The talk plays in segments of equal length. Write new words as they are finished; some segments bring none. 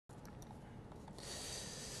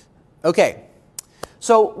Okay,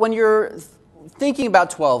 so when you're thinking about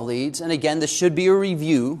 12 leads, and again, this should be a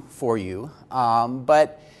review for you,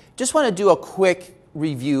 but just want to do a quick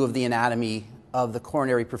review of the anatomy of the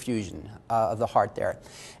coronary perfusion of the heart there.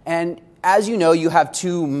 And as you know, you have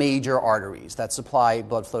two major arteries that supply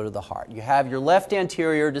blood flow to the heart. You have your left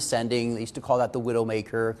anterior descending. They used to call that the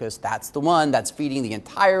widowmaker because that's the one that's feeding the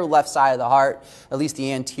entire left side of the heart, at least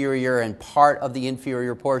the anterior and part of the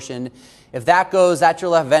inferior portion. If that goes, that's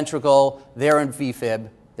your left ventricle, they're in VFib,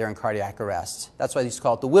 they're in cardiac arrest. That's why they used to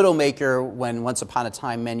call it the widowmaker when once upon a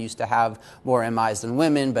time men used to have more MIs than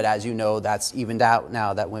women, but as you know, that's evened out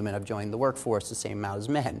now that women have joined the workforce the same amount as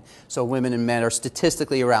men. So women and men are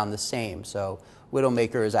statistically around the same. So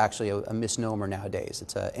widowmaker is actually a misnomer nowadays.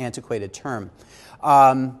 It's an antiquated term.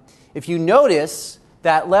 If you notice,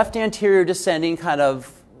 that left anterior descending kind of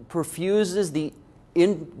perfuses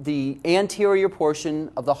in the anterior portion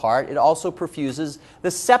of the heart. It also perfuses the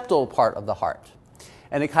septal part of the heart.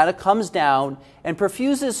 And it kind of comes down and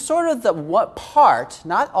perfuses sort of the what part,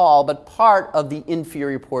 not all, but part of the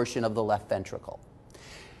inferior portion of the left ventricle.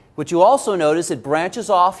 What you also notice, it branches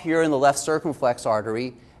off here in the left circumflex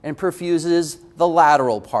artery and perfuses the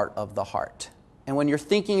lateral part of the heart. And when you're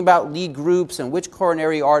thinking about lead groups and which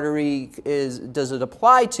coronary artery does it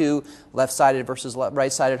apply to, left-sided versus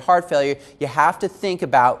right-sided heart failure, you have to think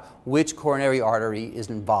about which coronary artery is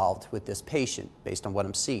involved with this patient based on what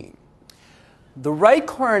I'm seeing. The right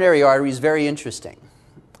coronary artery is very interesting.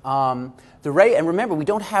 And remember, we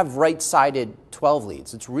don't have right-sided 12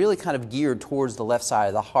 leads. It's really kind of geared towards the left side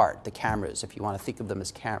of the heart, the cameras, if you want to think of them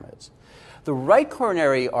as cameras. The right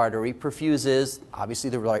coronary artery perfuses, obviously,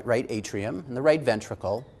 the right atrium and the right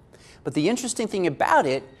ventricle. But the interesting thing about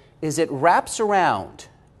it is it wraps around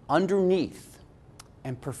underneath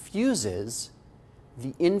and perfuses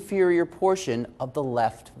the inferior portion of the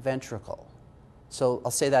left ventricle. So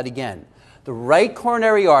I'll say that again. The right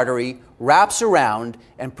coronary artery wraps around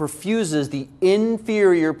and perfuses the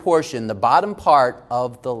inferior portion, the bottom part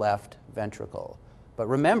of the left ventricle. But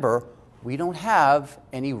remember, we don't have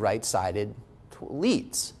any right-sided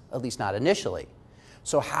leads, at least not initially.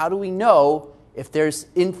 So how do we know if there's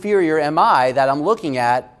inferior MI that I'm looking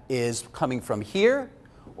at is coming from here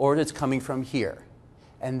or it's coming from here?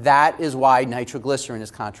 And that is why nitroglycerin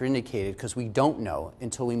is contraindicated, because we don't know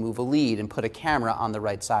until we move a lead and put a camera on the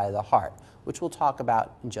right side of the heart, which we'll talk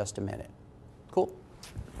about in just a minute. Cool?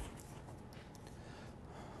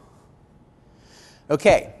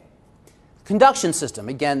 Okay. Conduction system.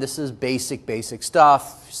 Again, this is basic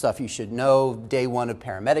stuff you should know, day one of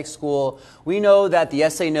paramedic school. We know that the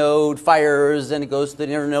SA node fires and it goes to the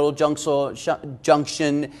internodal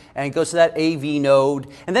junction and it goes to that AV node,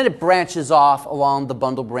 and then it branches off along the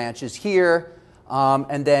bundle branches here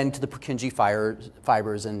and then to the Purkinje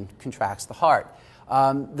fibers and contracts the heart.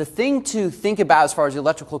 The thing to think about as far as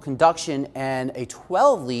electrical conduction and a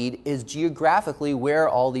 12 lead is geographically where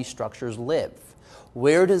all these structures live.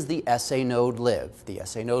 Where does the SA node live? The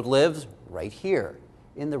SA node lives right here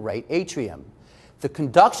in the right atrium. The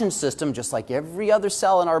conduction system, just like every other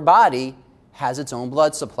cell in our body, has its own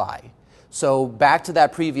blood supply. So back to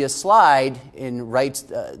that previous slide in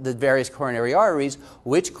the various coronary arteries,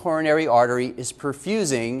 which coronary artery is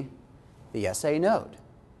perfusing the SA node?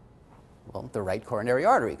 Well, the right coronary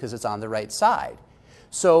artery, because it's on the right side.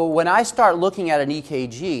 So when I start looking at an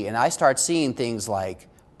EKG and I start seeing things like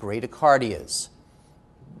bradycardias,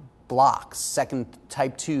 blocks,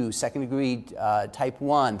 type 2, second degree type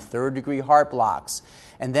 1, third degree heart blocks,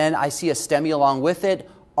 and then I see a STEMI along with it,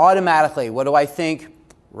 automatically, what do I think?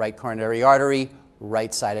 Right coronary artery,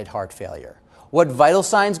 right-sided heart failure. What vital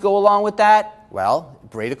signs go along with that? Well,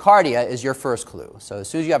 bradycardia is your first clue. So as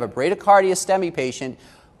soon as you have a bradycardia STEMI patient,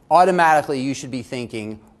 automatically you should be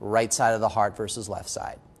thinking right side of the heart versus left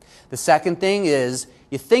side. The second thing is,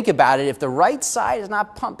 you think about it, if the right side is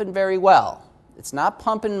not pumping very well, it's not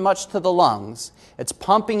pumping much to the lungs, it's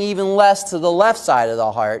pumping even less to the left side of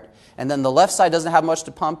the heart, and then the left side doesn't have much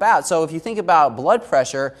to pump out. So if you think about blood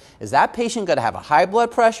pressure, is that patient going to have a high blood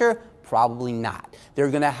pressure? Probably not. They're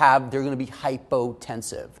going to be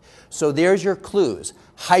hypotensive. So there's your clues.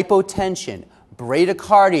 Hypotension,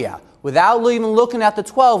 bradycardia. Without even looking at the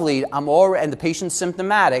 12 lead, and the patient's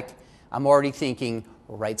symptomatic, I'm already thinking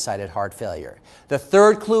right-sided heart failure. The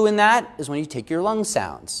third clue in that is when you take your lung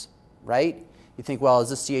sounds, right? You think, well, is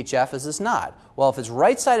this CHF? Is this not? Well, if it's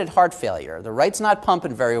right-sided heart failure, the right's not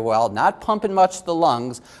pumping very well, not pumping much to the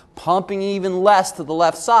lungs, pumping even less to the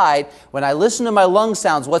left side, when I listen to my lung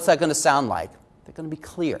sounds, what's that going to sound like? They're going to be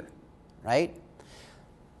clear, right?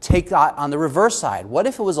 Take that on the reverse side. What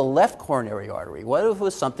if it was a left coronary artery? What if it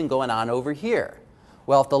was something going on over here?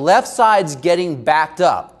 Well, if the left side's getting backed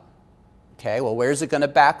up, Okay, well, where's it going to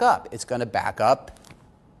back up? It's going to back up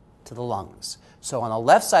to the lungs. So on a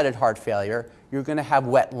left-sided heart failure, you're going to have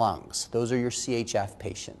wet lungs. Those are your CHF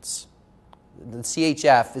patients. The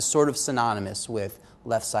CHF is sort of synonymous with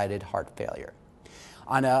left-sided heart failure.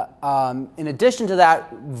 In addition to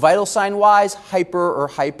that, vital sign-wise, hyper or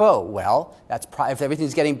hypo. Well, if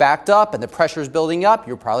everything's getting backed up and the pressure is building up,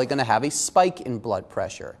 you're probably going to have a spike in blood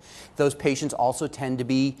pressure. Those patients also tend to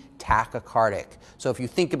be tachycardic. So if you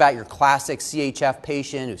think about your classic CHF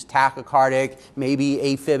patient who's tachycardic, maybe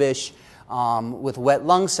AFibbish, with wet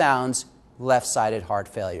lung sounds, left-sided heart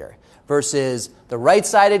failure. Versus the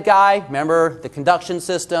right-sided guy, remember the conduction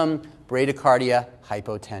system, bradycardia,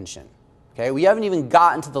 hypotension. Okay, we haven't even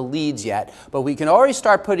gotten to the leads yet, but we can already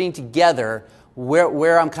start putting together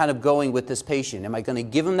where I'm kind of going with this patient. Am I going to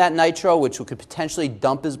give him that nitro, which could potentially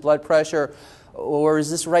dump his blood pressure, or is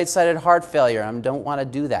this right-sided heart failure? I don't want to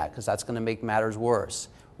do that because that's going to make matters worse.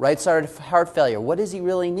 Right-sided heart failure, what does he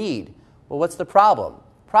really need? Well, what's the problem?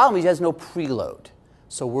 Problem is he has no preload,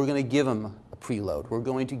 so we're going to give him a preload. We're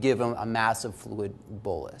going to give him a massive fluid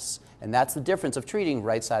bolus. And that's the difference of treating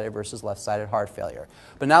right-sided versus left-sided heart failure.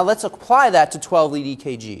 But now let's apply that to 12-lead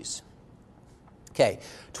EKGs. Okay,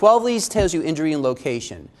 12 leads tells you injury and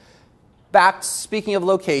location. Speaking of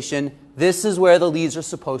location, this is where the leads are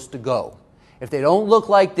supposed to go. If they don't look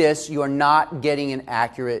like this, you are not getting an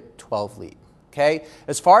accurate 12-lead. Okay?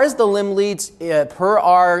 As far as the limb leads, per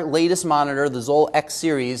our latest monitor, the Zoll X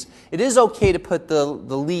series, it is okay to put the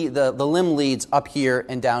limb leads up here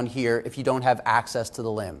and down here if you don't have access to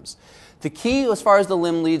the limbs. The key as far as the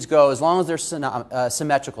limb leads go, as long as they're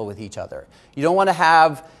symmetrical with each other. You don't want to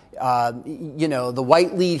have the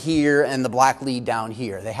white lead here and the black lead down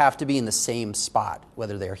here. They have to be in the same spot,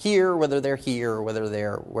 whether they're here, whether they're here, or whether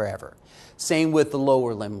they're wherever. Same with the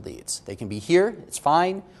lower limb leads. They can be here, it's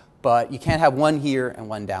fine, but you can't have one here and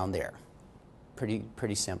one down there.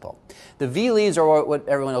 Pretty simple. The V leads are what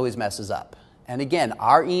everyone always messes up. And again,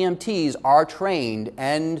 our EMTs are trained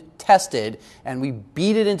and tested, and we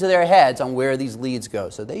beat it into their heads on where these leads go.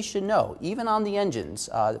 So they should know, even on the engines,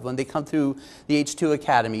 when they come through the H2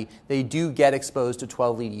 Academy, they do get exposed to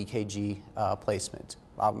 12-lead EKG placement.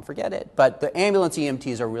 Forget it, but the ambulance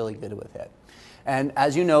EMTs are really good with it. And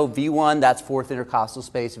as you know, V1, that's fourth intercostal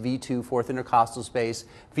space, V2, fourth intercostal space,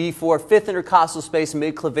 V4, fifth intercostal space,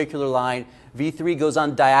 mid-clavicular line, V3 goes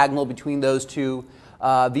on diagonal between those two,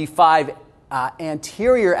 V5,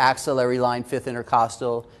 anterior axillary line, fifth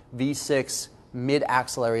intercostal, V6,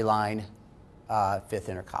 mid-axillary line, fifth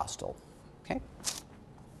intercostal. Okay?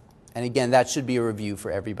 And again, that should be a review for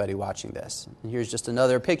everybody watching this. And here's just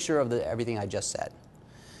another picture of everything I just said.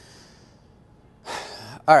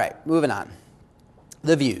 All right, moving on.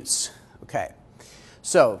 The views. Okay.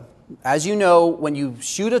 So, as you know, when you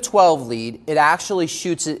shoot a 12 lead, it actually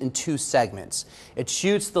shoots it in two segments. It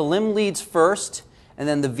shoots the limb leads first, and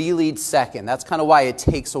then the V lead second. That's kind of why it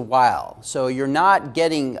takes a while. So you're not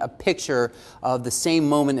getting a picture of the same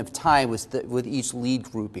moment of time with each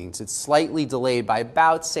lead groupings. It's slightly delayed by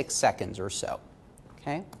about 6 seconds or so.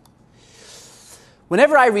 Okay?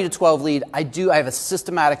 Whenever I read a 12 lead, I have a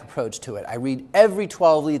systematic approach to it. I read every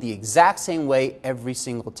 12 lead the exact same way every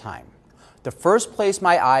single time. The first place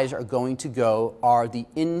my eyes are going to go are the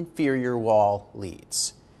inferior wall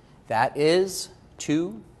leads. That is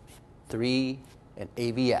 2, 3, and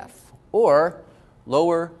AVF, or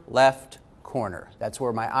lower left corner. That's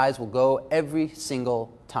where my eyes will go every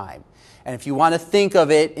single time. And if you want to think of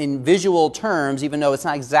it in visual terms, even though it's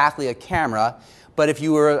not exactly a camera, but if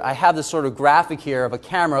you were, I have this sort of graphic here of a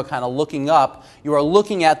camera kind of looking up, you are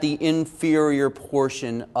looking at the inferior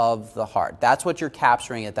portion of the heart. That's what you're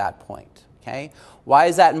capturing at that point. Okay? Why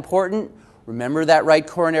is that important? Remember that right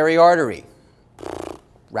coronary artery.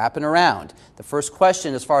 Wrapping around. The first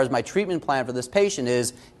question as far as my treatment plan for this patient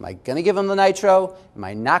is, am I going to give him the nitro? Am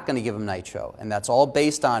I not going to give him nitro? And that's all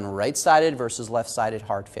based on right-sided versus left-sided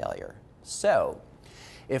heart failure. So,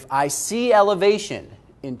 if I see elevation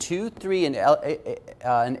in 2, 3, and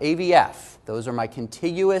AVF, those are my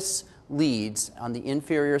contiguous leads on the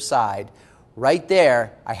inferior side, right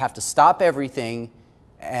there, I have to stop everything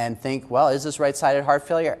and think, well, is this right-sided heart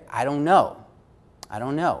failure? I don't know. I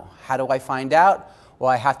don't know. How do I find out?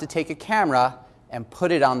 Well, I have to take a camera and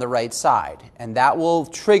put it on the right side. And that will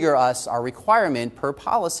trigger us our requirement per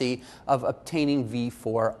policy of obtaining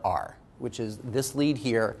V4R, which is this lead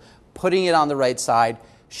here, putting it on the right side,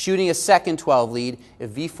 shooting a second 12 lead.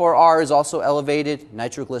 If V4R is also elevated,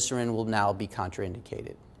 nitroglycerin will now be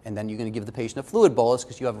contraindicated. And then you're going to give the patient a fluid bolus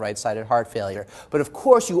because you have right-sided heart failure. But of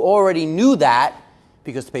course, you already knew that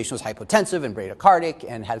because the patient was hypotensive and bradycardic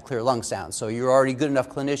and had clear lung sounds. So you're already good enough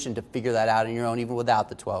clinician to figure that out on your own, even without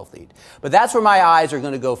the 12 lead. But that's where my eyes are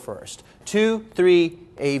going to go first. 2, 3,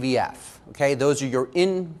 AVF. Okay, those are your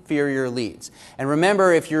inferior leads. And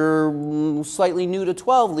remember, if you're slightly new to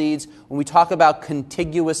 12 leads, when we talk about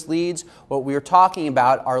contiguous leads, what we're talking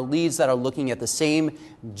about are leads that are looking at the same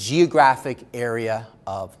geographic area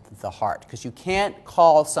of the heart. Because you can't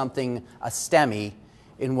call something a STEMI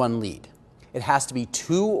in one lead. It has to be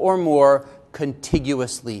 2 or more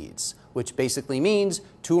contiguous leads, which basically means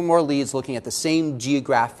 2 or more leads looking at the same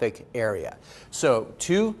geographic area. So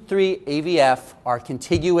 2, 3, AVF are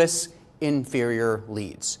contiguous inferior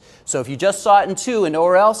leads. So if you just saw it in 2 and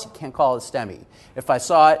nowhere else, you can't call it a STEMI. If I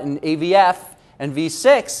saw it in AVF and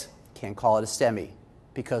V6, can't call it a STEMI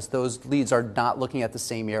because those leads are not looking at the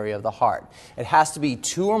same area of the heart. It has to be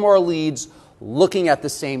 2 or more leads looking at the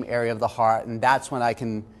same area of the heart, and that's when I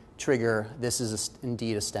can trigger this is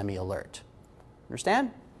indeed a STEMI alert.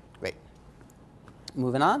 Understand? Great.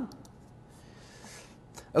 Moving on.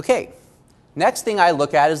 Okay. Next thing I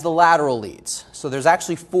look at is the lateral leads. So there's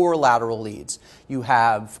actually 4 lateral leads. You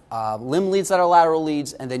have limb leads that are lateral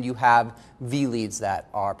leads, and then you have V leads that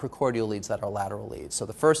are precordial leads that are lateral leads. So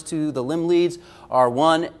the first 2, the limb leads, are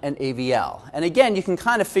 1 and AVL. And again, you can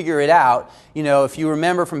kind of figure it out. You know, if you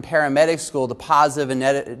remember from paramedic school, the positive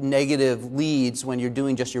and negative leads when you're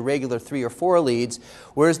doing just your regular 3 or 4 leads,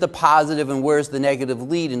 where's the positive and where's the negative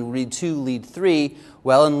lead in lead 2, lead 3?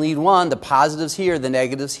 Well, in lead 1, the positive's here, the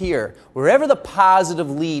negative's here. Wherever the positive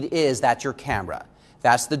lead is, that's your camera.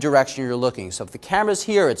 That's the direction you're looking. So if the camera's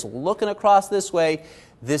here, it's looking across this way,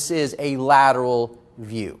 this is a lateral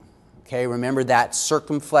view. Okay, remember that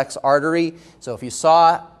circumflex artery? So if you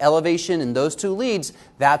saw elevation in those 2 leads,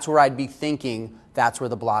 that's where I'd be thinking that's where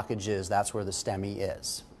the blockage is, that's where the STEMI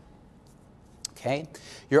is. Okay,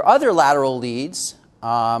 your other lateral leads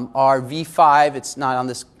are V5, it's not on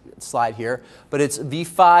this slide here, but it's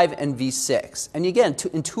V5 and V6. And again,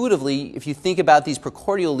 intuitively, if you think about these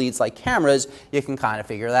precordial leads like cameras, you can kind of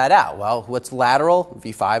figure that out. Well, what's lateral?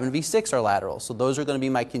 V5 and V6 are lateral. So those are going to be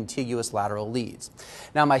my contiguous lateral leads.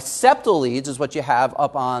 Now my septal leads is what you have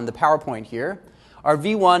up on the PowerPoint here, are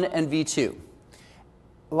V1 and V2.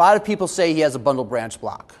 A lot of people say he has a bundle branch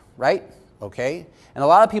block, right? Okay. And a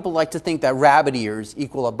lot of people like to think that rabbit ears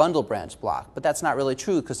equal a bundle branch block, but that's not really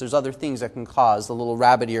true because there's other things that can cause the little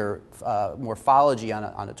rabbit ear morphology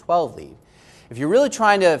on a 12 lead. If you're really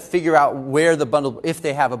trying to figure out where the bundle, if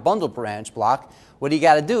they have a bundle branch block, what do you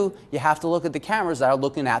got to do? You have to look at the cameras that are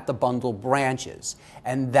looking at the bundle branches,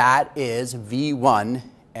 and that is V1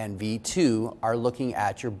 and V2 are looking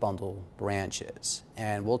at your bundle branches.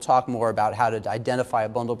 And we'll talk more about how to identify a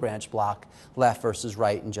bundle branch block, left versus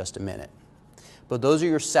right, in just a minute. But those are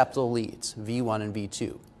your septal leads, V1 and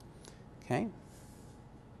V2. Okay?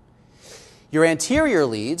 Your anterior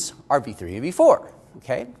leads are V3 and V4.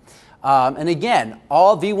 Okay? And again,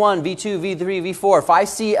 all V1, V2, V3, V4, if I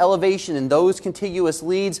see elevation in those contiguous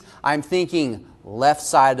leads, I'm thinking left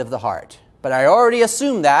side of the heart. But I already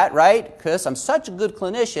assumed that, right? Because I'm such a good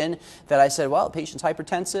clinician that I said, well, the patient's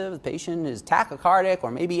hypertensive, the patient is tachycardic or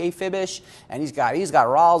maybe AFib'ish, and he's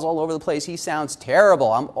got RALs all over the place. He sounds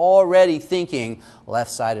terrible. I'm already thinking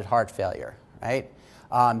left-sided heart failure, right?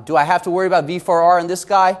 Do I have to worry about V4R in this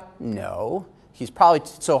guy? No. He's probably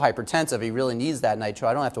so hypertensive, he really needs that nitro.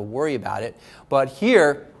 I don't have to worry about it. But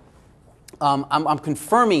here, I'm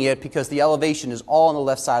confirming it because the elevation is all on the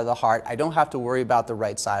left side of the heart. I don't have to worry about the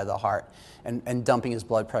right side of the heart and dumping his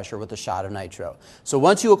blood pressure with a shot of nitro. So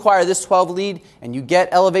once you acquire this 12 lead and you get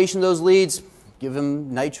elevation of those leads, give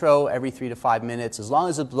him nitro every 3 to 5 minutes as long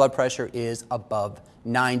as the blood pressure is above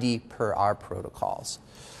 90 per our protocols.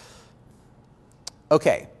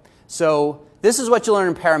 Okay, so this is what you learn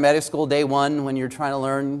in paramedic school day 1 when you're trying to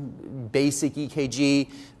learn basic EKG,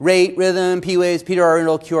 rate, rhythm, P waves, Peter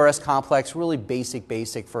interval, QRS complex, really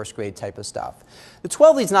basic first grade type of stuff. The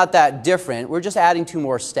 12 lead's not that different. We're just adding 2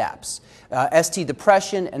 more steps, ST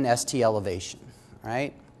depression and ST elevation,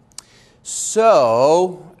 right?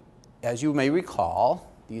 So, as you may recall,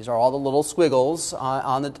 these are all the little squiggles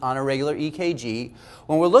on a regular EKG.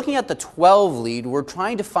 When we're looking at the 12 lead, we're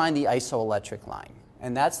trying to find the isoelectric line.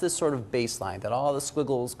 And that's this sort of baseline that all the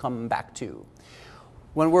squiggles come back to.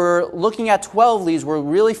 When we're looking at 12 leads, we're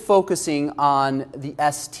really focusing on the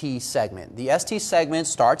ST segment. The ST segment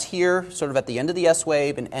starts here, sort of at the end of the S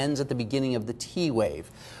wave, and ends at the beginning of the T wave.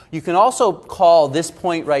 You can also call this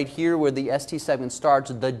point right here where the ST segment starts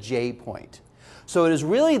the J point. So it is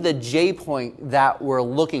really the J point that we're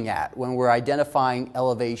looking at when we're identifying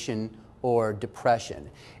elevation or depression.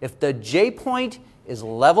 If the J point is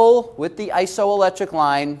level with the isoelectric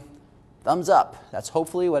line, Thumbs up. That's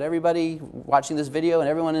hopefully what everybody watching this video and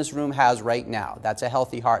everyone in this room has right now. That's a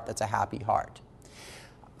healthy heart. That's a happy heart.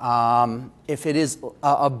 If it is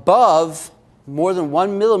above, more than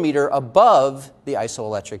 1 millimeter above the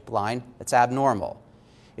isoelectric line, it's abnormal.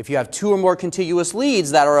 If you have 2 or more contiguous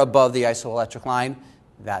leads that are above the isoelectric line,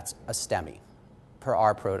 that's a STEMI per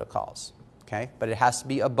our protocols. Okay? But it has to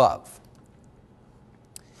be above.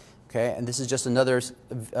 Okay, and this is just another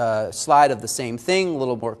slide of the same thing, a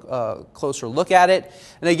little more closer look at it.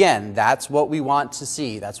 And again, that's what we want to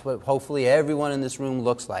see. That's what hopefully everyone in this room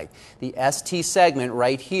looks like. The ST segment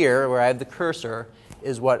right here, where I have the cursor,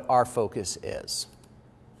 is what our focus is.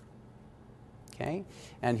 Okay,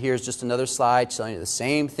 and here's just another slide showing you the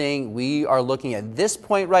same thing. We are looking at this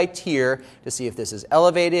point right here to see if this is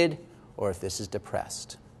elevated or if this is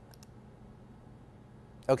depressed.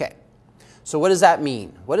 Okay. So what does that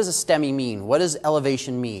mean? What does a STEMI mean? What does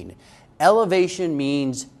elevation mean? Elevation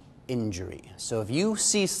means injury. So if you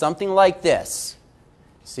see something like this,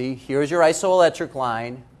 see, here's your isoelectric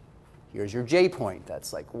line, here's your J point.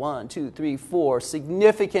 That's like 1, 2, 3, 4,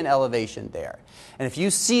 significant elevation there. And if you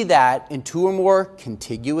see that in 2 or more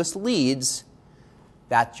contiguous leads,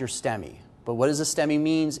 that's your STEMI. But what does a STEMI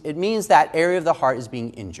mean? It means that area of the heart is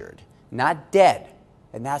being injured, not dead.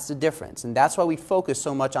 And that's the difference. And that's why we focus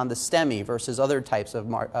so much on the STEMI versus other types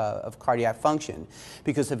of cardiac function.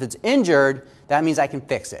 Because if it's injured, that means I can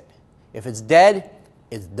fix it. If it's dead,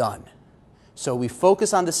 it's done. So we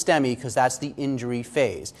focus on the STEMI because that's the injury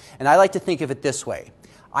phase. And I like to think of it this way.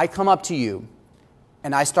 I come up to you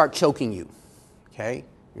and I start choking you. Okay?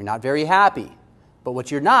 You're not very happy. But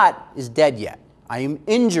what you're not is dead yet. I am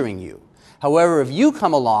injuring you. However, if you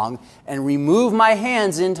come along and remove my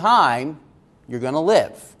hands in time, you're going to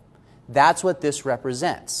live. That's what this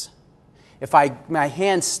represents. If my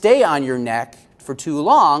hands stay on your neck for too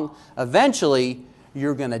long, eventually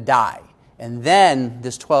you're going to die. And then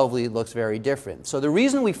this 12 lead looks very different. So the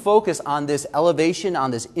reason we focus on this elevation,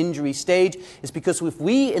 on this injury stage, is because if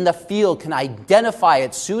we in the field can identify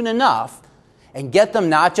it soon enough and get them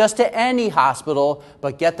not just to any hospital,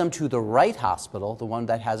 but get them to the right hospital, the one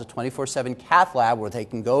that has a 24/7 cath lab where they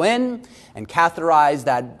can go in and catheterize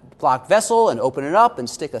that blocked vessel and open it up and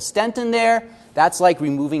stick a stent in there, that's like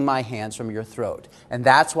removing my hands from your throat. And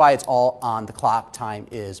that's why it's all on the clock. Time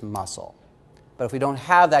is muscle. But if we don't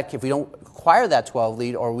have that, if we don't acquire that 12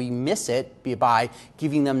 lead or we miss it by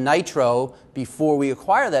giving them nitro before we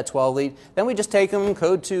acquire that 12 lead, then we just take them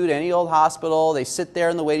code 2 to any old hospital. They sit there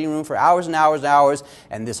in the waiting room for hours and hours and hours,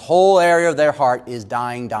 and this whole area of their heart is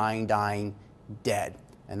dying, dying, dying, dead.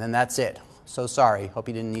 And then that's it. So sorry, hope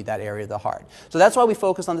you didn't need that area of the heart. So that's why we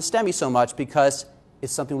focus on the STEMI so much, because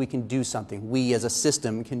it's something we can do something. We as a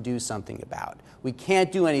system can do something about. We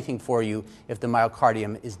can't do anything for you if the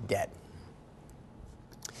myocardium is dead.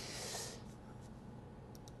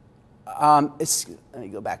 Let me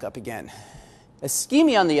go back up again.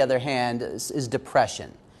 Ischemia, on the other hand, is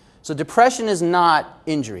depression. So depression is not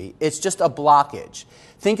injury. It's just a blockage.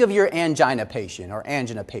 Think of your angina patient or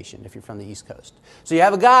angina patient if you're from the East Coast. So you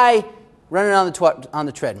have a guy running on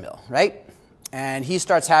the treadmill, right? And he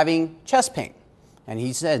starts having chest pain.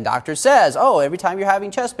 And doctor says, oh, every time you're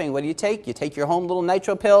having chest pain, what do you take? You take your home little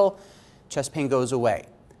nitro pill, chest pain goes away.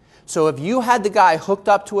 So if you had the guy hooked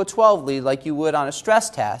up to a 12 lead like you would on a stress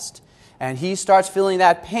test, and he starts feeling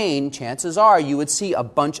that pain, chances are you would see a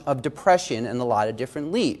bunch of depression in a lot of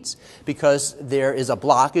different leads because there is a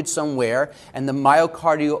blockage somewhere and the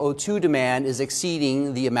myocardial O2 demand is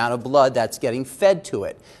exceeding the amount of blood that's getting fed to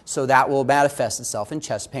it. So that will manifest itself in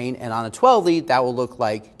chest pain, and on a 12 lead that will look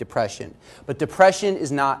like depression. But depression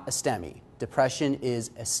is not a STEMI. Depression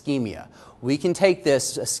is ischemia. We can take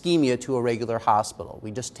this ischemia to a regular hospital.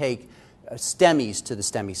 We just take STEMIs to the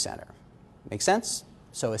STEMI center. Make sense?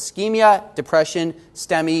 So ischemia, depression,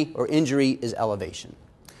 STEMI, or injury is elevation.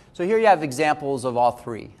 So here you have examples of all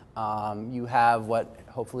three. You have what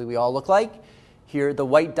hopefully we all look like. Here the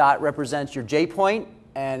white dot represents your J point,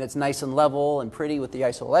 and it's nice and level and pretty with the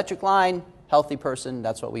isoelectric line. Healthy person,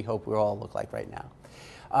 that's what we hope we all look like right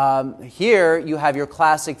now. Here you have your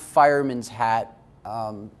classic fireman's hat,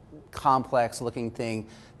 complex looking thing.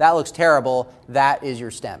 That looks terrible. That is your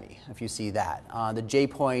STEMI, if you see that. The J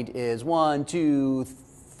point is 1, 2,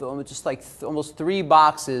 just like almost 3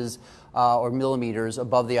 boxes or millimeters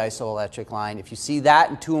above the isoelectric line. If you see that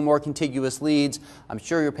in 2 or more contiguous leads, I'm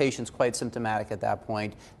sure your patient's quite symptomatic at that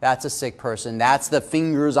point. That's a sick person. That's the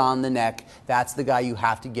fingers on the neck. That's the guy you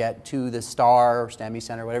have to get to the STAR or STEMI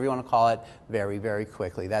center, whatever you want to call it, very, very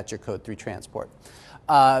quickly. That's your code 3 transport.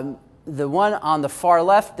 The one on the far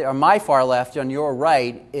left, or my far left, on your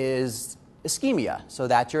right, is ischemia. So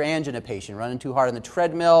that's your angina patient, running too hard on the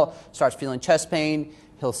treadmill, starts feeling chest pain.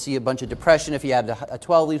 He'll see a bunch of depression if he had a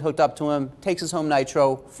 12 lead hooked up to him, takes his home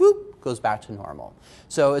nitro, whoop, goes back to normal.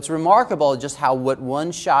 So it's remarkable just how what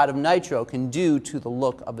one shot of nitro can do to the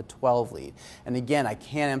look of a 12 lead. And again, I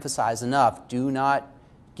can't emphasize enough, do not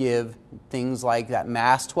give things like that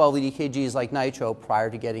mass 12 lead EKGs like nitro prior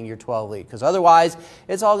to getting your 12 lead, because otherwise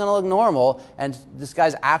it's all going to look normal and this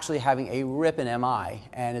guy's actually having a ripping MI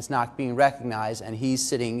and it's not being recognized, and he's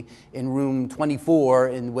sitting in room 24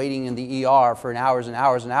 and waiting in the ER for hours and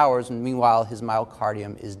hours and hours, and meanwhile his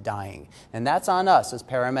myocardium is dying. And that's on us as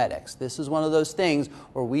paramedics. This is one of those things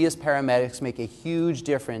where we as paramedics make a huge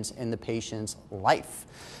difference in the patient's life.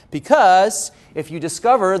 Because if you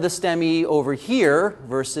discover the STEMI over here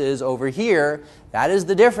versus over here, that is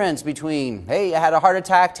the difference between, hey, I had a heart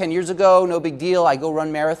attack 10 years ago, no big deal, I go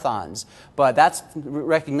run marathons. But that's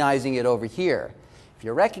recognizing it over here. If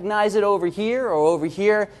you recognize it over here or over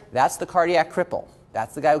here, that's the cardiac cripple.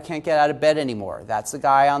 That's the guy who can't get out of bed anymore. That's the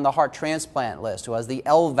guy on the heart transplant list who has the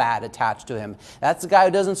LVAD attached to him. That's the guy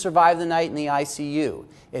who doesn't survive the night in the ICU.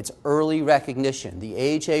 It's early recognition.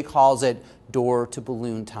 The AHA calls it door to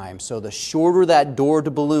balloon time. So the shorter that door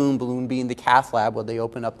to balloon, balloon being the cath lab where they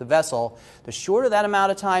open up the vessel, the shorter that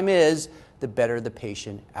amount of time is, the better the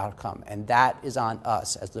patient outcome. And that is on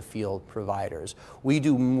us as the field providers. We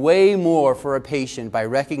do way more for a patient by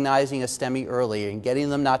recognizing a STEMI early and getting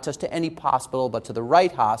them not just to any hospital, but to the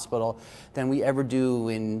right hospital than we ever do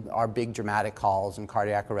in our big dramatic calls and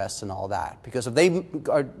cardiac arrests and all that. Because if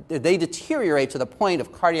they deteriorate to the point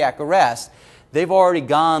of cardiac arrest, they've already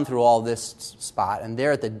gone through all this spot and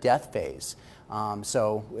they're at the death phase.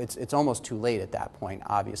 So it's almost too late at that point,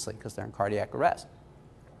 obviously, because they're in cardiac arrest.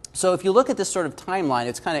 So if you look at this sort of timeline,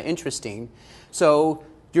 it's kind of interesting. So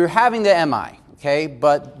you're having the MI, okay?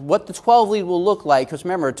 But what the 12 lead will look like, because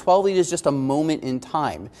remember, a 12 lead is just a moment in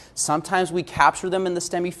time. Sometimes we capture them in the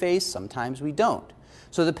STEMI phase, sometimes we don't.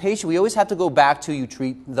 So the patient, we always have to go back to you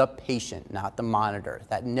treat the patient, not the monitor.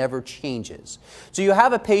 That never changes. So you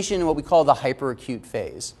have a patient in what we call the hyperacute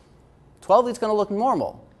phase. 12 lead's going to look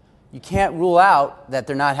normal. You can't rule out that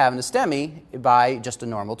they're not having a STEMI by just a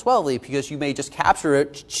normal 12 lead because you may just capture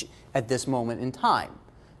it at this moment in time.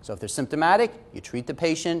 So if they're symptomatic, you treat the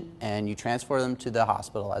patient and you transfer them to the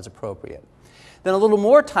hospital as appropriate. Then a little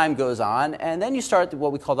more time goes on, and then you start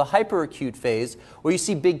what we call the hyperacute phase, where you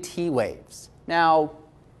see big T waves. Now,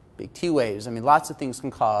 big T waves, I mean, lots of things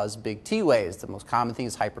can cause big T waves. The most common thing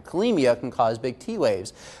is hyperkalemia can cause big T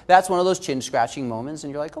waves. That's one of those chin-scratching moments,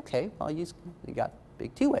 and you're like, okay, well, you got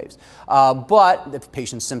big T waves. But if the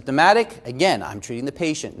patient's symptomatic, again, I'm treating the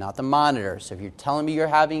patient, not the monitor. So if you're telling me you're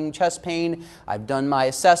having chest pain, I've done my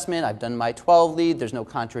assessment, I've done my 12 lead, there's no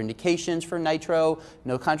contraindications for nitro,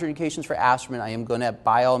 no contraindications for aspirin, I am going to,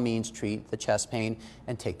 by all means, treat the chest pain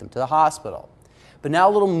and take them to the hospital. But now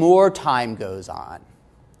a little more time goes on.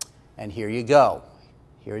 And here you go.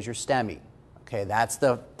 Here's your STEMI. Okay, that's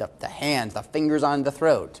the hands, the fingers on the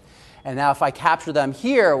throat. And now if I capture them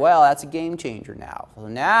here, well, that's a game changer now. So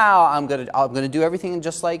now I'm going to do everything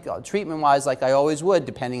just like treatment-wise like I always would,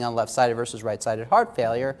 depending on left-sided versus right-sided heart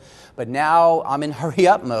failure. But now I'm in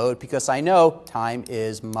hurry-up mode because I know time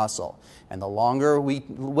is muscle. And the longer we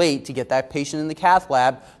wait to get that patient in the cath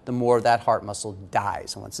lab, the more that heart muscle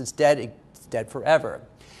dies. And once it's dead forever.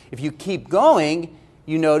 If you keep going,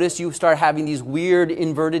 you notice you start having these weird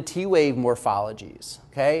inverted T-wave morphologies,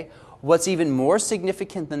 okay? What's even more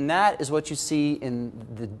significant than that is what you see in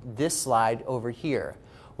this slide over here.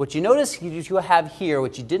 What you notice you have here,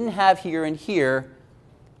 what you didn't have here and here,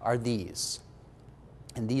 are these.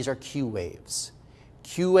 And these are Q waves.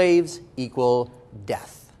 Q waves equal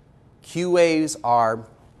death. Q waves are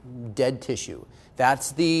dead tissue.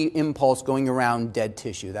 That's the impulse going around dead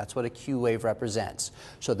tissue. That's what a Q wave represents.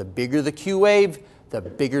 So the bigger the Q wave, the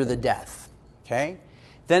bigger the death, okay?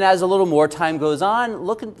 Then as a little more time goes on,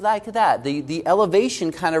 look at like that. The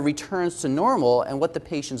elevation kind of returns to normal, and what the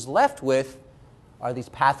patient's left with are these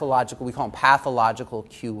pathological, we call them pathological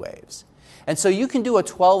Q waves. And so you can do a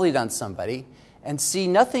 12 lead on somebody and see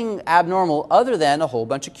nothing abnormal other than a whole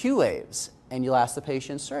bunch of Q waves. And you'll ask the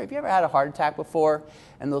patient, sir, have you ever had a heart attack before?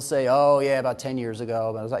 And they'll say, oh yeah, about 10 years ago.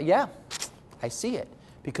 And I was like, yeah, I see it.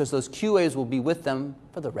 Because those Q waves will be with them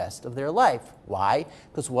for the rest of their life. Why?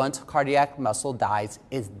 Because once cardiac muscle dies,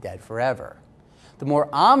 it's dead forever. The more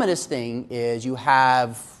ominous thing is you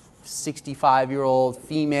have 65-year-old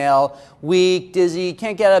female, weak, dizzy,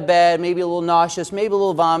 can't get out of bed, maybe a little nauseous, maybe a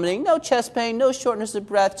little vomiting, no chest pain, no shortness of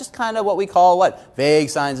breath, just kind of what we call what? Vague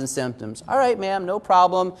signs and symptoms. All right, ma'am, no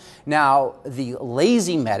problem. Now, the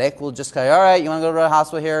lazy medic will just say, all right, you want to go to the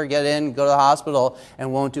hospital here, get in, go to the hospital,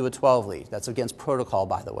 and won't do a 12 lead. That's against protocol,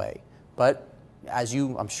 by the way. But as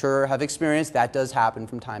you, I'm sure, have experienced, that does happen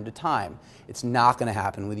from time to time. It's not going to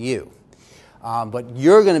happen with you. But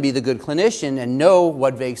you're going to be the good clinician and know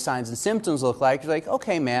what vague signs and symptoms look like. You're like,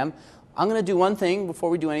 okay, ma'am, I'm going to do one thing before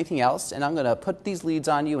we do anything else, and I'm going to put these leads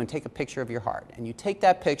on you and take a picture of your heart. And you take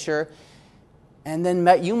that picture, and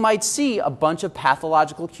then you might see a bunch of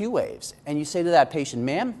pathological Q waves. And you say to that patient,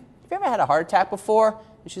 ma'am, have you ever had a heart attack before?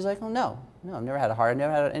 And she's like, oh, no, I've never had I've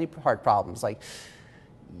never had any heart problems. Like,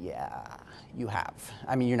 yeah, you have.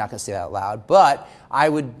 I mean, you're not going to say that out loud, but I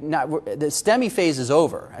would not. The STEMI phase is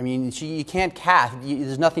over. I mean, you can't cath.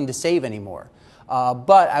 There's nothing to save anymore.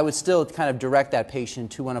 But I would still kind of direct that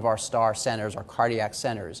patient to one of our STAR centers, our cardiac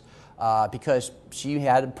centers, because she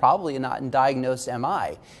had probably a not diagnosed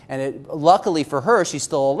MI. And luckily for her, she's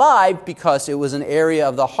still alive because it was an area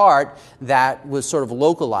of the heart that was sort of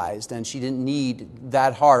localized, and she didn't need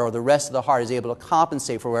that heart, or the rest of the heart is able to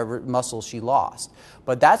compensate for whatever muscle she lost.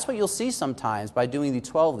 But that's what you'll see sometimes by doing the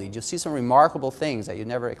 12 lead. You'll see some remarkable things that you'd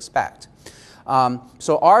never expect.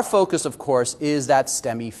 So our focus, of course, is that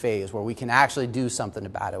STEMI phase where we can actually do something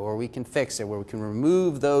about it, where we can fix it, where we can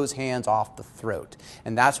remove those hands off the throat.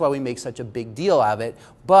 And that's why we make such a big deal of it.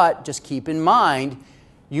 But just keep in mind,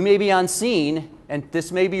 you may be on scene, and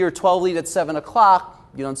this may be your 12 lead at 7 o'clock.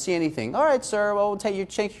 You don't see anything. All right, sir, well, we'll take your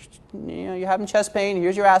you're having chest pain.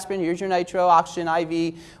 Here's your aspirin. Here's your nitro, oxygen,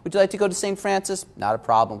 IV. Would you like to go to St. Francis? Not a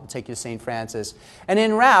problem. We'll take you to St. Francis. And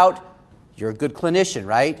en route, you're a good clinician,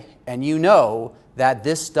 right? And you know that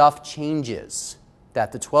this stuff changes,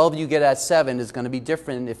 that the 12 you get at 7 is going to be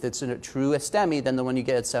different if it's a true STEMI than the one you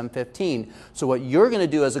get at 7:15. So what you're going to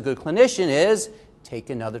do as a good clinician is take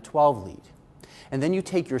another 12 lead. And then you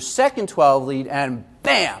take your second 12 lead and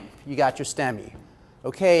bam, you got your STEMI.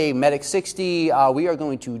 Okay, Medic 60, we are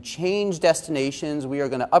going to change destinations. We are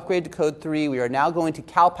going to upgrade to Code 3. We are now going to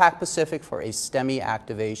CalPac Pacific for a STEMI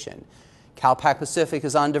activation. CalPac Pacific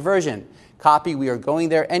is on diversion. Copy, we are going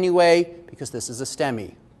there anyway because this is a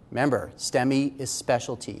STEMI. Remember, STEMI is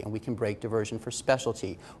specialty, and we can break diversion for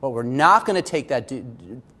specialty. What we're not going to take that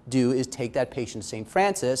do is take that patient to St.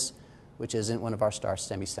 Francis, which isn't one of our STAR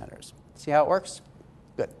STEMI centers. See how it works?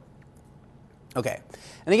 Good. Okay.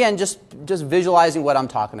 And again, just visualizing what I'm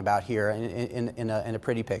talking about here in a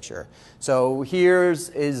pretty picture. So here's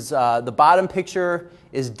the bottom picture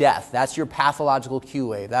is death. That's your pathological Q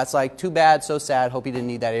wave. That's like, too bad, so sad, hope you didn't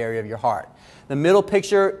need that area of your heart. The middle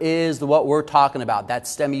picture is what we're talking about, that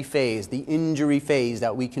STEMI phase, the injury phase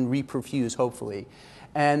that we can reperfuse, hopefully.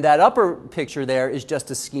 And that upper picture there is just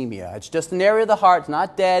ischemia. It's just an area of the heart, it's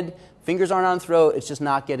not dead, fingers aren't on the throat, it's just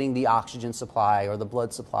not getting the oxygen supply or the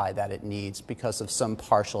blood supply that it needs because of some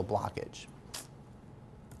partial blockage.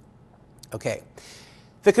 Okay,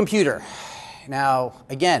 the computer. Now,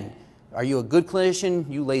 again, are you a good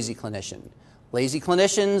clinician? You lazy clinician. Lazy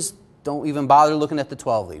clinicians don't even bother looking at the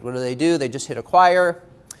 12 lead. What do? They just hit acquire,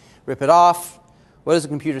 rip it off. What does the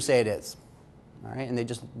computer say it is? All right, and they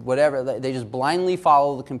just blindly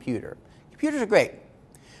follow the computer. Computers are great.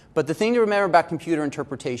 But the thing to remember about computer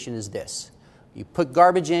interpretation is this. You put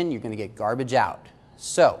garbage in, you're going to get garbage out.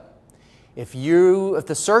 So, if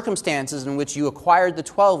the circumstances in which you acquired the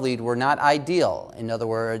 12 lead were not ideal, in other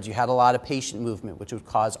words, you had a lot of patient movement which would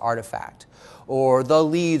cause artifact, or the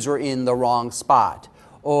leads were in the wrong spot,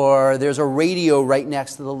 or there's a radio right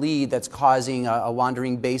next to the lead that's causing a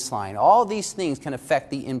wandering baseline, all these things can affect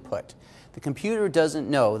the input. The computer doesn't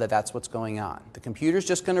know that that's what's going on. The computer's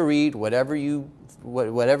just going to read whatever you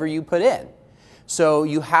put in. So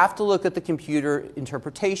you have to look at the computer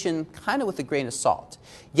interpretation kind of with a grain of salt.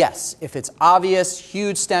 Yes, if it's obvious,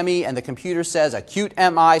 huge STEMI, and the computer says acute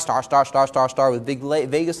MI, star, star, star, star, star, with big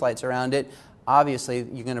Vegas lights around it, obviously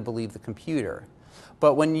you're going to believe the computer.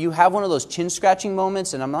 But when you have one of those chin-scratching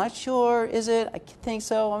moments, and I'm not sure, is it? I think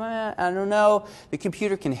so, I don't know. The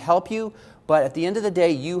computer can help you, but at the end of the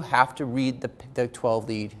day, you have to read the 12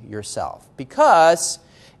 lead yourself because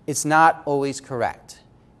it's not always correct.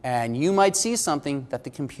 And you might see something that the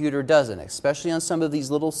computer doesn't, especially on some of these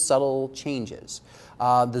little subtle changes.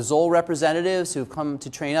 The Zoll representatives who have come to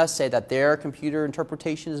train us say that their computer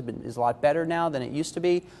interpretation is a lot better now than it used to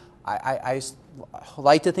be. I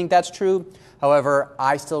like to think that's true. However,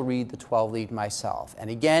 I still read the 12 lead myself. And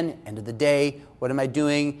again, end of the day, what am I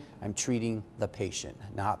doing? I'm treating the patient,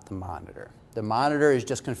 not the monitor. The monitor is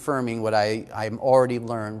just confirming what I'm already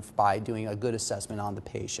learned by doing a good assessment on the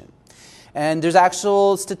patient. And there's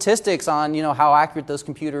actual statistics on how accurate those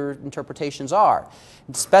computer interpretations are.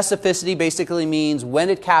 Specificity basically means when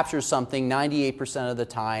it captures something, 98% of the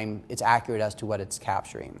time it's accurate as to what it's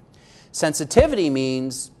capturing. Sensitivity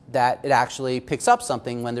means that it actually picks up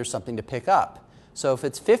something when there's something to pick up. So if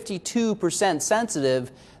it's 52%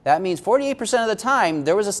 sensitive, that means 48% of the time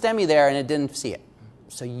there was a STEMI there and it didn't see it.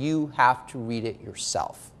 So you have to read it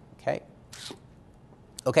yourself, okay?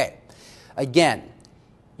 Okay, again,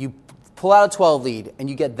 you pull out a 12 lead and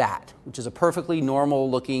you get that, which is a perfectly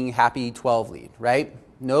normal looking, happy 12 lead, right?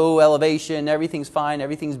 No elevation, everything's fine,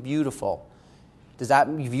 everything's beautiful.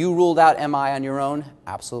 Have you ruled out MI on your own?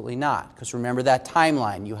 Absolutely not, because remember that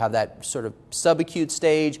timeline. You have that sort of subacute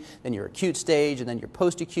stage, then your acute stage, and then your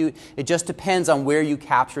post-acute. It just depends on where you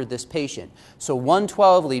captured this patient. So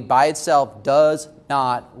 112 lead by itself does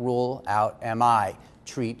not rule out MI.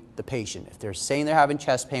 Treat the patient. If they're saying they're having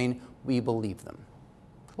chest pain, we believe them.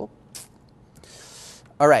 Cool?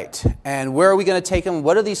 All right, and where are we going to take them?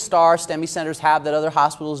 What do these STAR STEMI centers have that other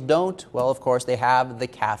hospitals don't? Well, of course, they have the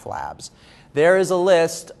cath labs. There is a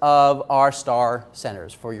list of our STAR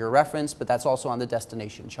centers for your reference, but that's also on the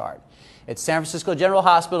destination chart. It's San Francisco General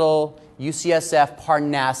Hospital, UCSF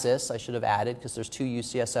Parnassus, I should have added because there's 2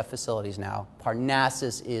 UCSF facilities now.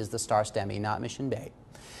 Parnassus is the STAR STEMI, not Mission Bay.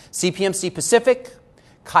 CPMC Pacific,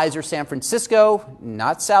 Kaiser San Francisco,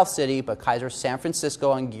 not South City, but Kaiser San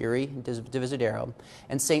Francisco on Geary, Divisadero,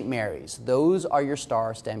 and St. Mary's. Those are your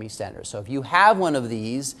STAR STEMI centers. So if you have one of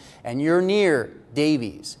these and you're near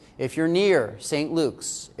Davies, if you're near St.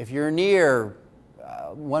 Luke's, if you're near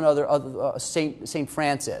St.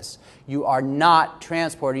 Francis, you are not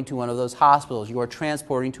transporting to one of those hospitals. You are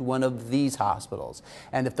transporting to one of these hospitals.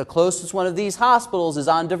 And if the closest one of these hospitals is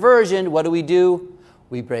on diversion, what do?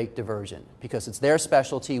 We break diversion. Because it's their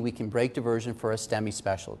specialty, we can break diversion for a STEMI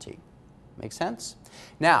specialty. Make sense?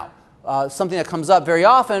 Now, something that comes up very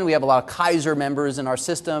often, we have a lot of Kaiser members in our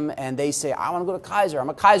system, and they say, I want to go to Kaiser, I'm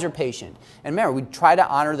a Kaiser patient. And remember, we try to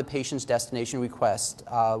honor the patient's destination request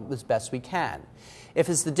as best we can. If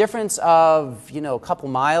it's the difference of a couple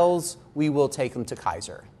miles, we will take them to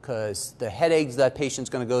Kaiser, because the headaches that patient's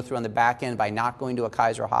going to go through on the back end by not going to a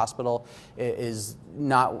Kaiser hospital it's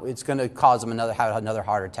going to cause them another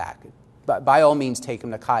heart attack. But by all means, take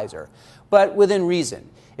them to Kaiser, but within reason.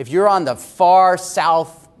 If you're on the far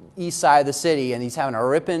southeast side of the city and he's having a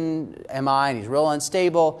ripping MI and he's real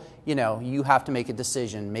unstable, you have to make a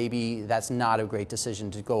decision. Maybe that's not a great decision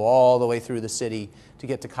to go all the way through the city to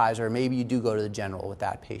get to Kaiser. Maybe you do go to the general with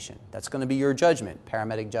that patient. That's going to be your judgment,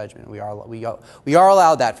 paramedic judgment. We are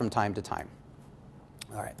allowed that from time to time.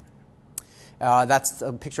 All right. That's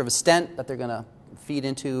a picture of a stent that they're going to feed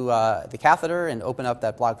into the catheter and open up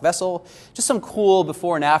that blocked vessel. Just some cool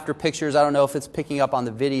before and after pictures. I don't know if it's picking up on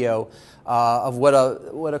the video of what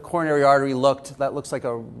a coronary artery looked. That looks like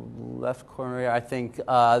a left coronary. I think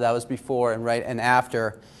that was before and right and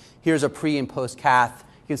after. Here's a pre and post cath.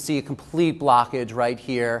 You can see a complete blockage right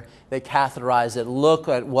here. They catheterized it. Look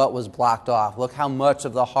at what was blocked off. Look how much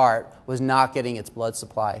of the heart was not getting its blood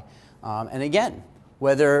supply. And again,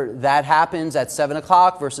 whether that happens at 7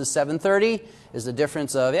 o'clock versus 7:30 is the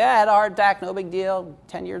difference of, yeah, I had a heart attack, no big deal,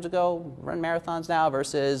 10 years ago, run marathons now,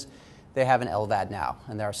 versus they have an LVAD now,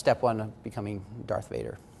 and they're step 1 of becoming Darth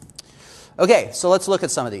Vader. Okay, so let's look at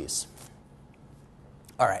some of these.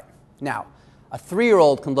 All right, now, a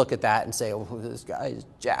 3-year-old can look at that and say, oh, this guy is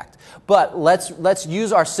jacked. But let's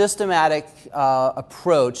use our systematic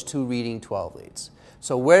approach to reading 12 leads.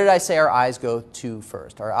 So where did I say our eyes go to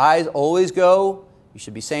first? Our eyes always go, you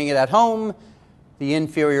should be saying it at home, the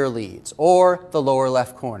inferior leads, or the lower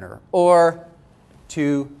left corner, or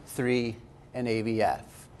 2, 3, and AVF.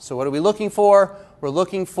 So what are we looking for? We're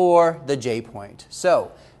looking for the J point.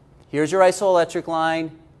 So here's your isoelectric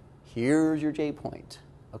line, here's your J point.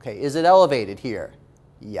 Okay, is it elevated here?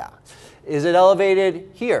 Yeah. Is it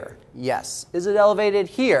elevated here? Yes. Is it elevated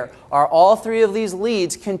here? Are all 3 of these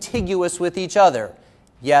leads contiguous with each other?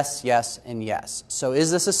 Yes, yes, and yes. So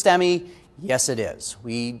is this a STEMI? Yes, it is.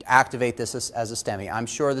 We activate this as a STEMI. I'm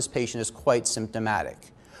sure this patient is quite symptomatic.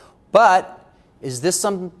 But is this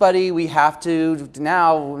somebody we have to,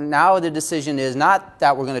 now the decision is not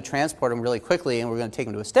that we're going to transport them really quickly and we're going to take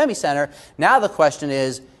them to a STEMI center. Now the question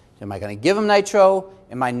is, am I going to give them nitro?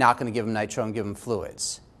 Am I not going to give them nitro and give them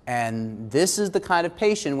fluids? And this is the kind of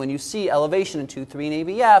patient, when you see elevation in 2, 3, and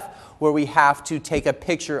AVF, where we have to take a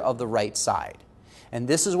picture of the right side. And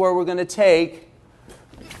this is where we're going to take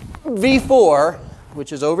V4,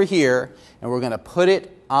 which is over here, and we're going to put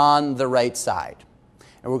it on the right side.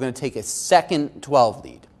 And we're going to take a second 12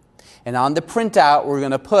 lead. And on the printout, we're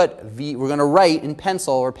going to write in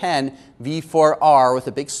pencil or pen V4R with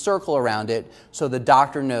a big circle around it so the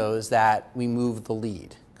doctor knows that we moved the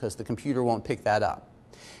lead, because the computer won't pick that up.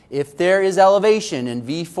 If there is elevation in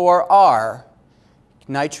V4R,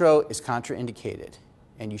 nitro is contraindicated,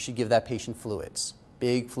 and you should give that patient fluids.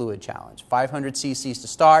 Big fluid challenge. 500 cc's to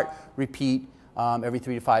start, repeat every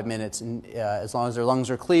 3 to 5 minutes, and, as long as their lungs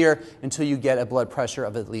are clear, until you get a blood pressure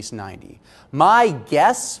of at least 90. My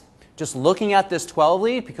guess, just looking at this 12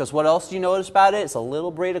 lead, because what else do you notice about it? It's a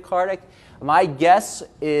little bradycardic. My guess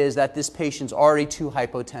is that this patient's already too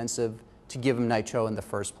hypotensive to give him nitro in the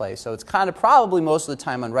first place. So it's kind of probably most of the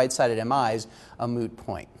time on right-sided MIs a moot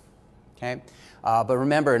point. Okay? But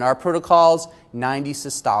remember, in our protocols, 90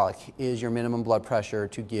 systolic is your minimum blood pressure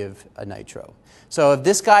to give a nitro. So if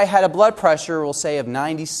this guy had a blood pressure, we'll say of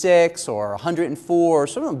 96 or 104, or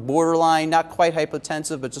sort of borderline, not quite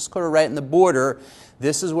hypotensive, but just sort of right in the border,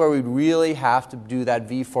 this is where we'd really have to do that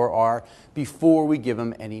V4R before we give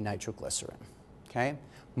him any nitroglycerin. Okay?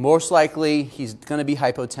 Most likely, he's going to be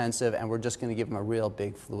hypotensive, and we're just going to give him a real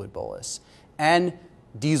big fluid bolus. And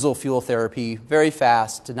diesel fuel therapy, very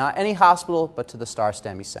fast, to not any hospital, but to the Star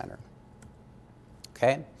STEMI Center.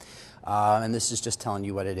 Okay? And this is just telling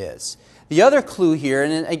you what it is. The other clue here,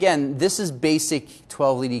 and again, this is basic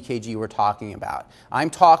 12 lead EKG we're talking about. I'm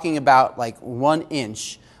talking about like 1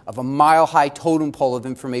 inch of a mile-high totem pole of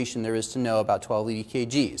information there is to know about 12 lead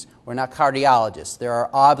EKGs. We're not cardiologists. There are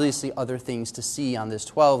obviously other things to see on this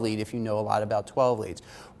 12 lead if you know a lot about 12 leads.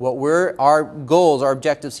 Our goals, our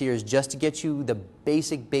objectives here is just to get you the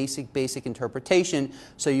basic interpretation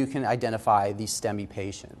so you can identify these STEMI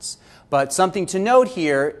patients. But something to note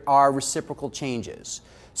here are reciprocal changes.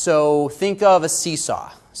 So think of a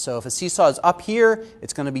seesaw. So if a seesaw is up here,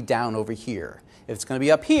 it's going to be down over here. If it's going to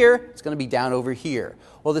be up here, it's going to be down over here.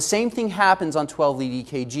 Well, the same thing happens on 12 lead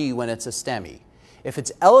EKG when it's a STEMI. If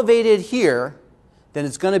it's elevated here, then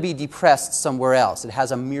it's going to be depressed somewhere else. It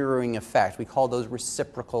has a mirroring effect. We call those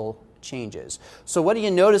reciprocal changes. So what do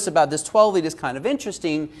you notice about this 12 lead is kind of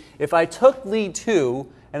interesting. If I took lead 2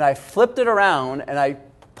 and I flipped it around and I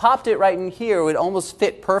popped it right in here, it would almost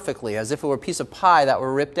fit perfectly, as if it were a piece of pie that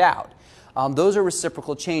were ripped out. Those are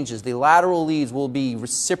reciprocal changes. The lateral leads will be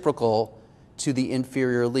reciprocal to the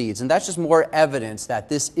inferior leads. And that's just more evidence that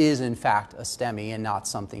this is, in fact, a STEMI and not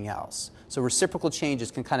something else. So reciprocal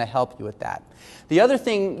changes can kind of help you with that. The other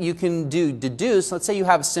thing you can deduce, let's say you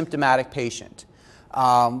have a symptomatic patient.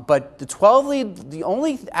 But the 12 lead, the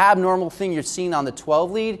only abnormal thing you're seeing on the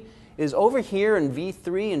 12 lead is over here in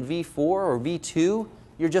V3 and V4 or V2,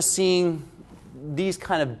 you're just seeing these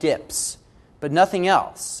kind of dips, but nothing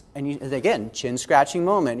else. And again, chin scratching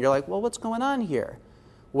moment. You're like, well, what's going on here?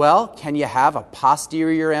 Well, can you have a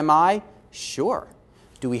posterior MI? Sure.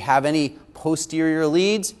 Do we have any posterior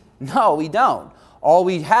leads? No, we don't. All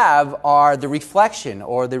we have are the reflection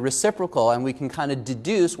or the reciprocal, and we can kind of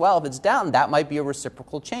deduce, well, if it's down, that might be a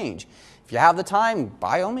reciprocal change. If you have the time,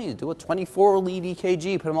 by all means, do a 24 lead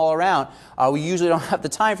EKG, put them all around. We usually don't have the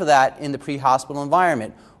time for that in the pre-hospital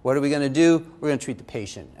environment. What are we going to do? We're going to treat the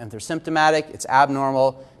patient. And if they're symptomatic, it's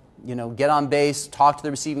abnormal, get on base, talk to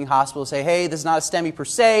the receiving hospital, say, hey, this is not a STEMI per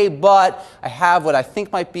se, but I have what I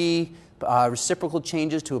think might be reciprocal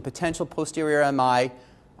changes to a potential posterior MI.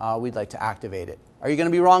 We'd like to activate it. Are you going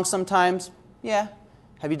to be wrong sometimes? Yeah.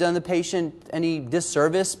 Have you done the patient any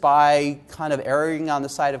disservice by kind of erring on the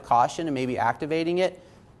side of caution and maybe activating it?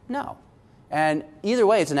 No. And either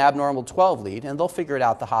way, it's an abnormal 12 lead, and they'll figure it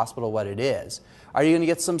out at the hospital what it is. Are you going to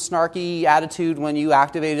get some snarky attitude when you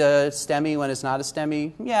activate a STEMI when it's not a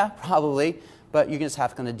STEMI? Yeah, probably. But you're just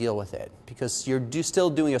going to deal with it because you're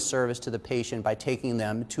still doing a service to the patient by taking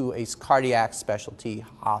them to a cardiac specialty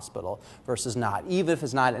hospital versus not, even if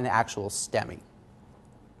it's not an actual STEMI.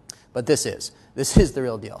 But this is the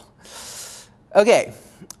real deal. Okay,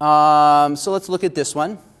 so let's look at this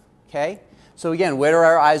one. Okay, so again, where do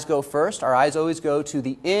our eyes go first? Our eyes always go to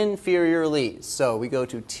the inferior leads. So we go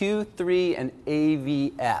to 2, 3, and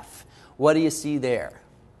AVF. What do you see there?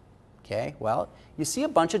 Okay, well, you see a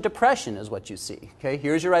bunch of depression is what you see. Okay,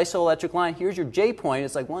 here's your isoelectric line. Here's your J point.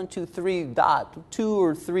 It's like 1, 2, 3 dot, 2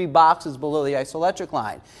 or 3 boxes below the isoelectric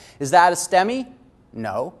line. Is that a STEMI?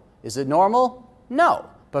 No. Is it normal? No.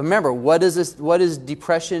 But remember, what does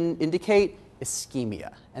depression indicate?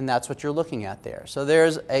 Ischemia. And that's what you're looking at there. So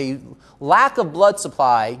there's a lack of blood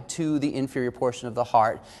supply to the inferior portion of the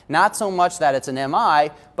heart. Not so much that it's an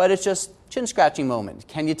MI, but it's just chin scratching moment.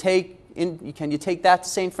 Can you take that to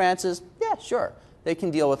St. Francis? Yeah, sure. They can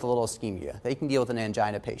deal with a little ischemia. They can deal with an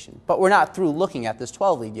angina patient. But we're not through looking at this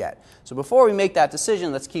 12 lead yet. So before we make that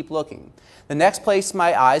decision, let's keep looking. The next place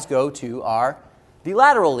my eyes go to are The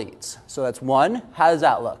lateral leads. So that's 1. How does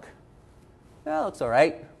that look? That looks all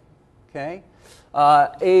right. Okay.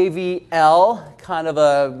 AVL, kind of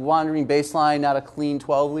a wandering baseline, not a clean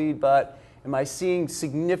 12 lead, but am I seeing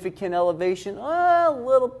significant elevation? A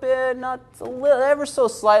little bit, not a little, ever so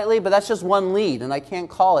slightly, but that's just one lead, and I can't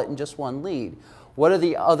call it in just one lead. What are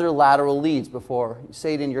the other lateral leads before,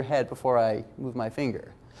 say it in your head before I move my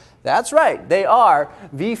finger? That's right, they are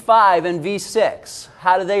V5 and V6.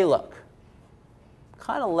 How do they look?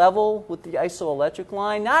 Kind of level with the isoelectric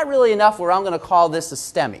line. Not really enough where I'm going to call this a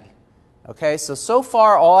STEMI. Okay, so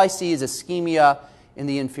far all I see is ischemia in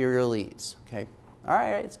the inferior leads. Okay, all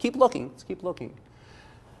right, let's keep looking. Let's keep looking.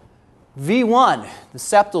 V1, the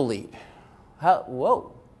septal lead.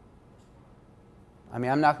 Whoa. I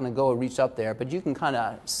mean, I'm not going to go reach up there, but you can kind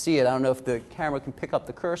of see it. I don't know if the camera can pick up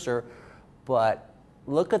the cursor, but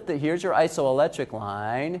look at here's your isoelectric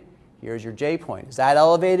line. Here's your J point. Is that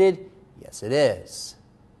elevated? Yes, it is.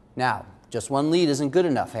 Now, just one lead isn't good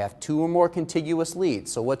enough. I have 2 or more contiguous leads.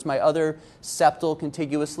 So what's my other septal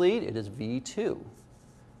contiguous lead? It is V2.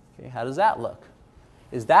 Okay, how does that look?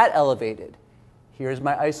 Is that elevated? Here's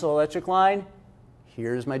my isoelectric line.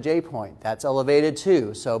 Here's my J point. That's elevated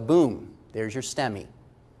too. So boom, there's your STEMI.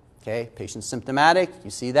 Okay, patient's symptomatic.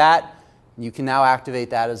 You see that? You can now activate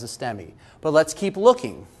that as a STEMI. But let's keep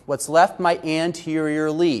looking. What's left? My anterior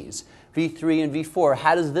leads. V3 and V4.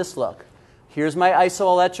 How does this look? Here's my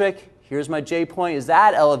isoelectric. Here's my J point. Is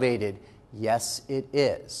that elevated? Yes, it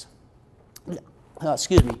is.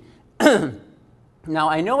 Excuse me. Now,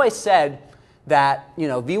 I know I said that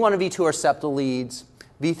V1 and V2 are septal leads.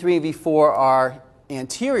 V3 and V4 are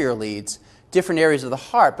anterior leads, different areas of the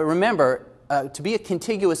heart. But remember, to be a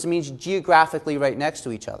contiguous, it means geographically right next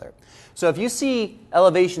to each other. So if you see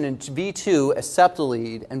elevation in V2 a septal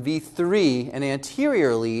lead and V3 an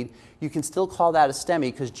anterior lead, you can still call that a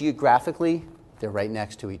STEMI because geographically they're right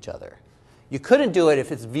next to each other. You couldn't do it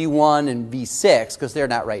if it's V1 and V6 because they're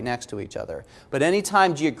not right next to each other. But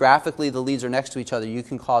anytime geographically the leads are next to each other, you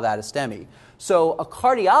can call that a STEMI. So a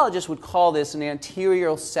cardiologist would call this an anterior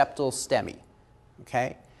septal STEMI.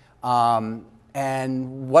 Okay?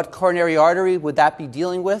 And what coronary artery would that be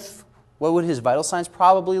dealing with? What would his vital signs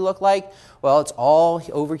probably look like? Well, it's all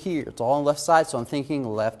over here. It's all on the left side, so I'm thinking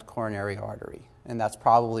left coronary artery. And that's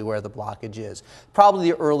probably where the blockage is.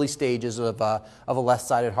 Probably the early stages of a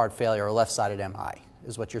left-sided heart failure or left-sided MI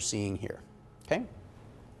is what you're seeing here. Okay?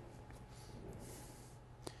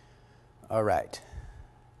 All right.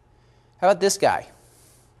 How about this guy?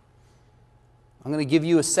 I'm going to give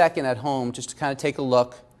you a second at home just to kind of take a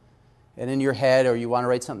look. And in your head, or you want to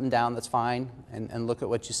write something down, that's fine. And look at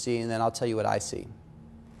what you see, and then I'll tell you what I see.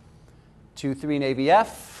 2, 3 in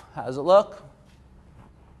AVF. How does it look?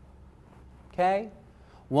 Okay.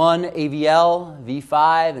 1 AVL,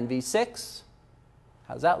 V5, and V6.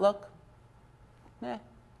 How's that look?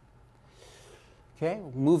 Okay,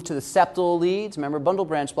 we'll move to the septal leads. Remember bundle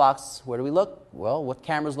branch blocks. Where do we look? Well, what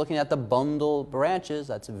camera's looking at the bundle branches?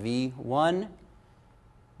 That's V1,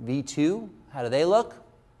 V2. How do they look?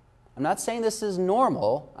 I'm not saying this is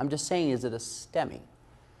normal. I'm just saying, is it a STEMI?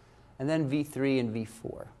 And then V3 and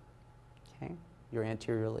V4. Okay, your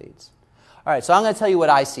anterior leads. All right, so I'm going to tell you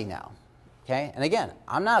what I see now. Okay, and again,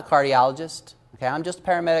 I'm not a cardiologist. Okay, I'm just a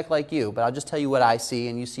paramedic like you, but I'll just tell you what I see,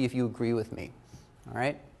 and you see if you agree with me. All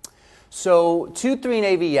right. So 2, 3 in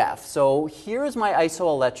AVF. So here's my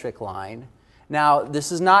isoelectric line. Now,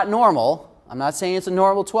 this is not normal. I'm not saying it's a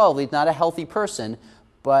normal 12 lead, not a healthy person,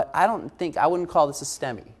 but I wouldn't call this a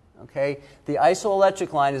STEMI. Okay? The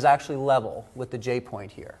isoelectric line is actually level with the J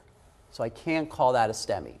point here. So I can't call that a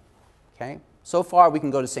STEMI. Okay? So far, we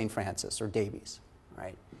can go to St. Francis or Davies. All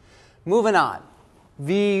right? Moving on.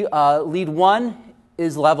 Lead 1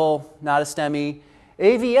 is level, not a STEMI.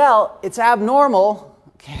 AVL, it's abnormal.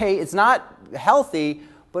 Okay, it's not healthy,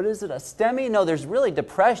 but is it a STEMI? No, there's really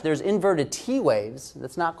depression. There's inverted T waves.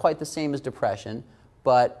 That's not quite the same as depression,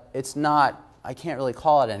 but it's not, I can't really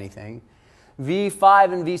call it anything.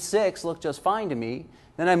 V5 and V6 look just fine to me.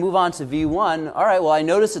 Then I move on to V1. All right, well, I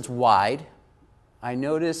notice it's wide. I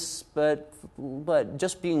notice, but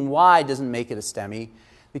just being wide doesn't make it a STEMI.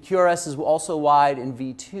 The QRS is also wide in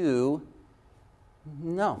V2.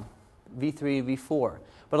 No, V3 and V4.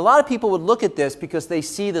 But a lot of people would look at this because they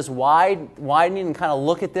see this widening and kind of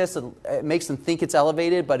look at this. It makes them think it's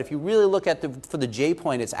elevated. But if you really look at for the J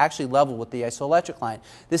point, it's actually level with the isoelectric line.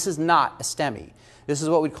 This is not a STEMI. This is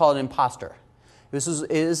what we'd call an imposter. This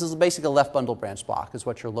is basically a left bundle branch block is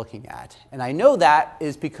what you're looking at. And I know that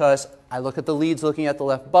is because I look at the leads looking at the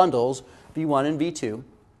left bundles, V1 and V2.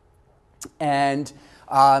 And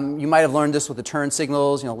you might have learned this with the turn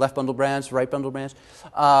signals, left bundle branch, right bundle branch.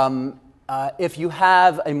 if you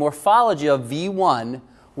have a morphology of V1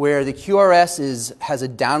 where the QRS has a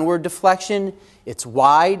downward deflection, it's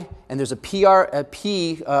wide, and there's a P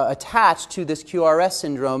attached to this QRS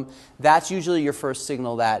syndrome, that's usually your first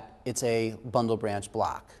signal that it's a bundle branch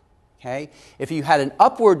block. Okay? If you had an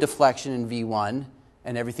upward deflection in V1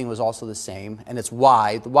 and everything was also the same, and it's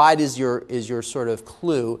wide, wide is your sort of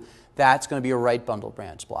clue, that's going to be a right bundle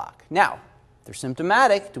branch block. Now, if they're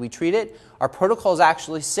symptomatic, do we treat it? Our protocols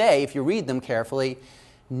actually say, if you read them carefully,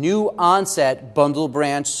 new onset bundle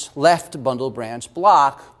branch, left bundle branch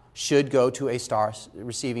block should go to a star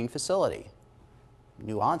receiving facility.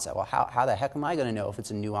 New onset. Well, how the heck am I going to know if it's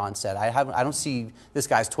a new onset? I don't see this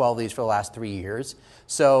guy's 12 leads for the last 3 years.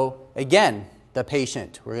 So again, the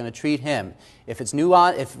patient, we're going to treat him. If it's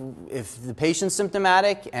if the patient's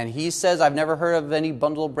symptomatic and he says, I've never heard of any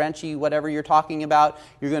bundle branchy, whatever you're talking about,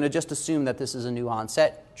 you're going to just assume that this is a new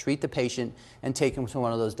onset, treat the patient, and take him to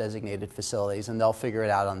one of those designated facilities, and they'll figure it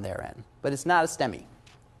out on their end. But it's not a STEMI.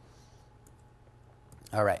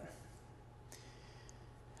 All right.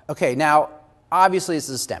 Okay, now, obviously this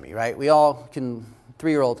is a STEMI, right? We all can,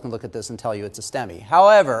 3-year-old can look at this and tell you it's a STEMI.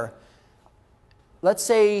 However, let's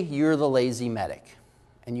say you're the lazy medic,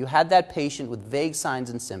 and you had that patient with vague signs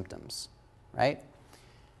and symptoms, right?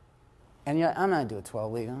 And you're like, I'm not going to do a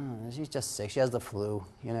 12 lead. She's just sick. She has the flu,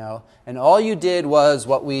 you know. And all you did was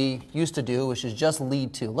what we used to do, which is just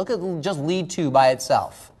lead 2. Look at just lead 2 by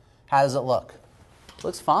itself. How does it look?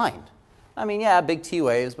 Looks fine. I mean, yeah, big T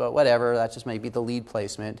waves, but whatever. That just might be the lead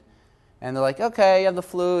placement. And they're like, okay, you have the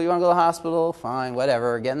flu. You want to go to the hospital? Fine,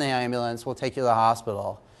 whatever. Get in the ambulance. We'll take you to the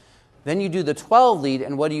hospital. Then you do the 12 lead,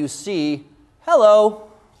 and what do you see? Hello.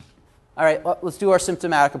 All right, let's do our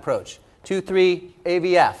symptomatic approach. 2, 3,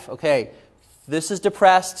 AVF. Okay, this is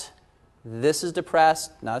depressed. This is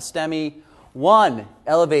depressed, not a STEMI. 1,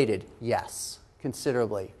 elevated. Yes,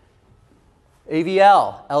 considerably.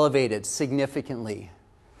 AVL, elevated significantly.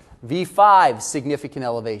 V5, significant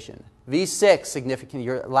elevation. V6, significant,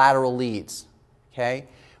 your lateral leads. Okay,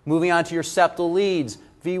 moving on to your septal leads.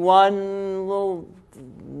 V1, a little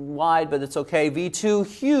wide, but it's okay. V2,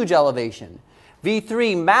 huge elevation.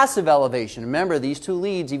 V3, massive elevation. Remember, these 2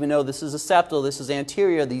 leads, even though this is a septal, this is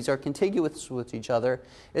anterior, these are contiguous with each other.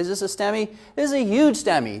 Is this a STEMI? This is a huge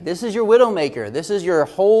STEMI. This is your widowmaker. This is your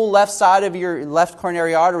whole left side of your left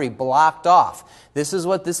coronary artery blocked off. This is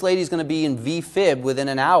what this lady's going to be in V-fib within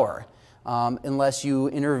an hour, unless you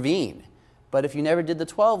intervene. But if you never did the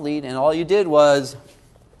 12 lead and all you did was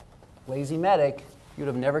lazy medic, you'd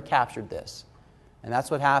have never captured this. And that's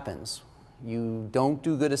what happens. You don't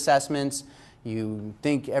do good assessments. You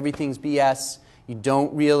think everything's BS. You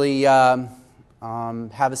don't really have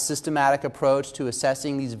a systematic approach to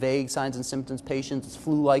assessing these vague signs and symptoms patients,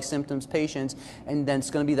 flu-like symptoms patients, and then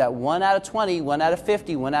it's going to be that 1 out of 20, 1 out of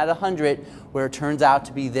 50, 1 out of 100 where it turns out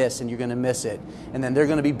to be this and you're going to miss it. And then they're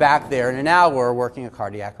going to be back there in an hour working a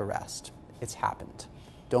cardiac arrest. It's happened.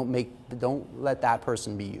 Don't let that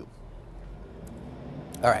person be you.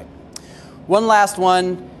 All right. One last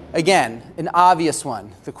one. Again, an obvious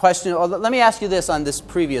one. The question, let me ask you this on this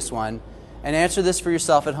previous one, and answer this for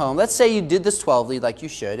yourself at home. Let's say you did this 12 lead like you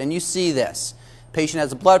should, and you see this. Patient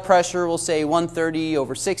has a blood pressure, we'll say 130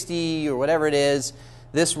 over 60 or whatever it is.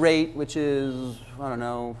 This rate, which is, I don't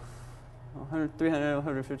know, 100, 300,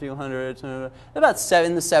 150, 100, about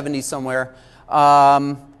in the 70s somewhere.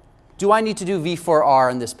 Do I need to do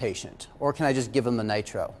V4R in this patient, or can I just give them the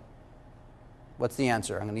nitro? What's the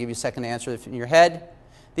answer? I'm going to give you a second answer in your head.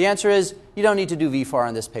 The answer is you don't need to do V4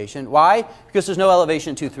 on this patient. Why? Because there's no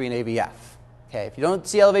elevation 2, 3 in AVF. Okay, if you don't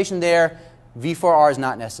see elevation there, V4R is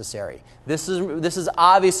not necessary. This is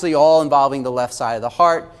obviously all involving the left side of the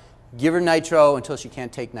heart. Give her nitro until she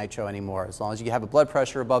can't take nitro anymore, as long as you have a blood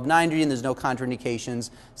pressure above 90 and there's no contraindications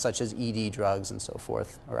such as ED drugs and so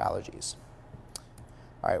forth, or allergies.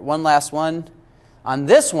 All right, one last one. On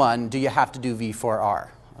this one, do you have to do V4R?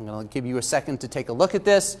 I'm going to give you a second to take a look at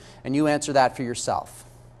this, and you answer that for yourself.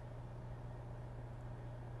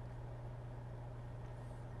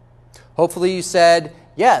 Hopefully you said,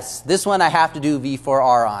 yes, this one I have to do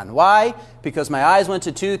V4R on. Why? Because my eyes went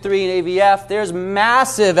to 2, 3 in AVF. There's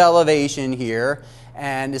massive elevation here,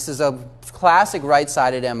 and this is a classic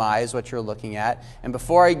right-sided MI is what you're looking at. And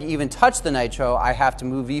before I even touch the nitro, I have to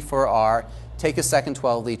move V4R, take a second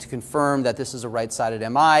 12 lead to confirm that this is a right-sided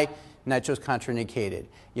MI. Nitro's contraindicated.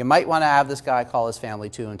 You might want to have this guy call his family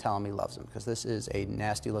too and tell him he loves him, because this is a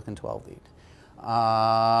nasty-looking 12 lead.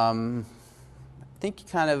 think you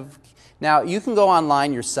kind of, now you can go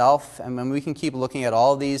online yourself, and we can keep looking at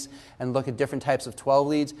all of these and look at different types of 12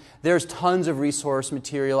 leads. There's tons of resource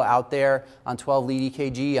material out there on 12 lead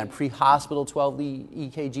EKG, on pre-hospital 12 lead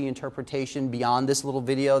EKG interpretation beyond this little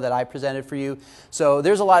video that I presented for you. So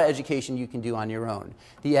there's a lot of education you can do on your own.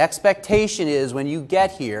 The expectation is when you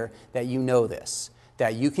get here that you know this,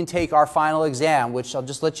 that you can take our final exam, which I'll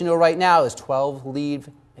just let you know right now is 12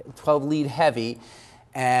 lead heavy.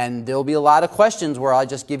 And there'll be a lot of questions where I'll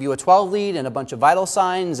just give you a 12 lead and a bunch of vital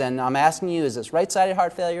signs, and I'm asking you, is this right-sided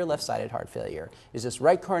heart failure, left-sided heart failure? Is this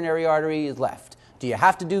right coronary artery, left? Do you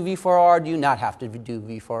have to do V4R? Do you not have to do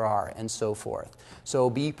V4R? And so forth. So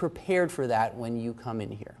be prepared for that when you come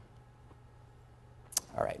in here.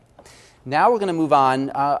 All right. Now we're going to move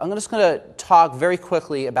on. I'm just going to talk very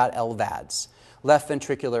quickly about LVADs, left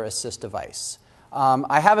ventricular assist device.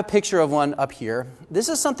 I have a picture of one up here. This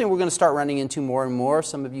is something we're going to start running into more and more.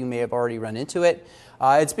 Some of you may have already run into it.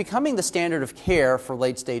 It's becoming the standard of care for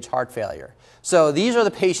late-stage heart failure. So these are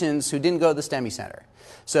the patients who didn't go to the STEMI Center.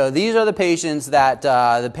 So these are the patients that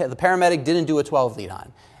the paramedic didn't do a 12 lead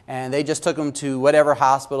on. And they just took them to whatever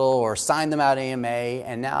hospital or signed them out AMA,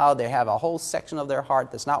 and now they have a whole section of their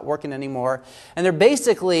heart that's not working anymore. And they're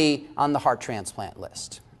basically on the heart transplant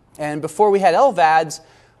list. And before we had LVADs,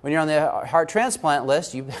 when you're on the heart transplant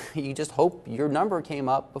list, you just hope your number came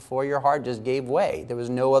up before your heart just gave way. There was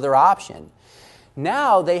no other option.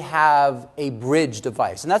 Now they have a bridge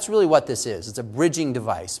device, and that's really what this is. It's a bridging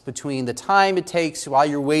device between the time it takes while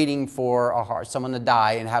you're waiting for someone to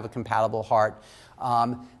die and have a compatible heart.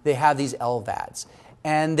 They have these LVADs.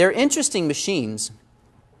 And they're interesting machines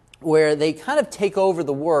where they kind of take over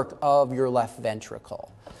the work of your left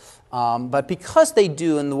ventricle. But because they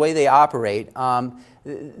do and the way they operate,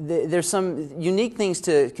 there's some unique things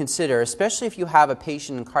to consider, especially if you have a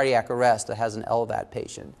patient in cardiac arrest that has an LVAD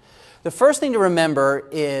patient. The first thing to remember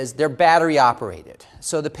is they're battery operated.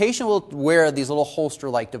 So the patient will wear these little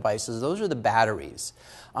holster-like devices. Those are the batteries.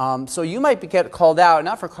 So you might get called out,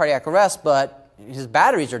 not for cardiac arrest, but his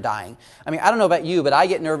batteries are dying. I mean, I don't know about you, but I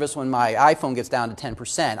get nervous when my iPhone gets down to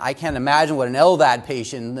 10%. I can't imagine what an LVAD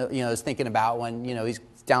patient is thinking about when he's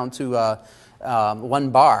down to 1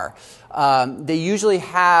 bar. They usually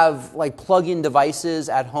have like plug-in devices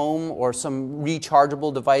at home or some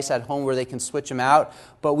rechargeable device at home where they can switch them out,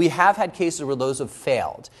 but we have had cases where those have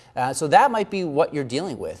failed. So that might be what you're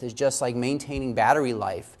dealing with, is just like maintaining battery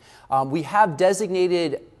life. We have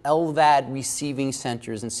designated LVAD receiving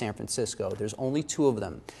centers in San Francisco. There's only 2 of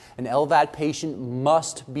them. An LVAD patient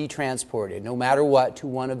must be transported, no matter what, to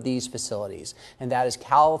one of these facilities, and that is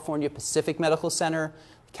California Pacific Medical Center,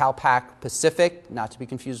 CalPAC Pacific, not to be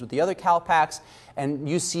confused with the other CalPACs, and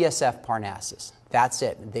UCSF Parnassus. That's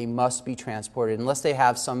it. They must be transported unless they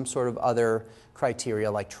have some sort of other criteria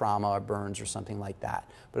like trauma or burns or something like that.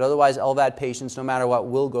 But otherwise, LVAD patients, no matter what,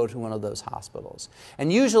 will go to one of those hospitals.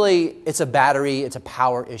 And usually it's a battery, it's a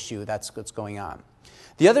power issue that's what's going on.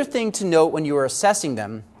 The other thing to note when you are assessing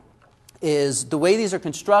them is the way these are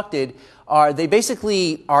constructed they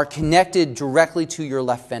basically are connected directly to your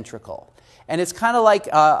left ventricle. And it's kind of like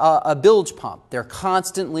a bilge pump. They're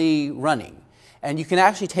constantly running. And you can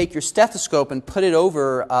actually take your stethoscope and put it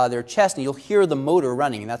over their chest, and you'll hear the motor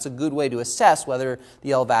running. And that's a good way to assess whether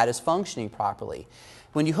the LVAD is functioning properly.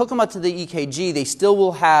 When you hook them up to the EKG, they still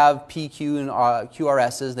will have PQ and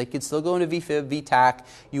QRSs. They could still go into VFib, VTAC.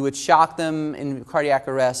 You would shock them in cardiac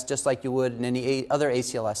arrest just like you would in any other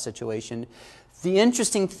ACLS situation. The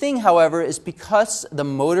interesting thing, however, is because the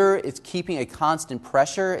motor is keeping a constant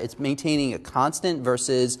pressure, it's maintaining a constant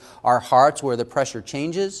versus our hearts where the pressure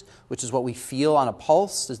changes, which is what we feel on a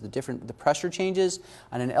pulse, is the pressure changes.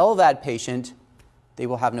 On an LVAD patient, they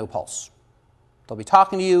will have no pulse. They'll be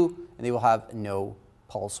talking to you, and they will have no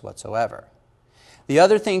pulse whatsoever. The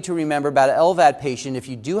other thing to remember about an LVAD patient, if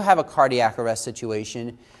you do have a cardiac arrest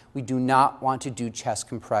situation, we do not want to do chest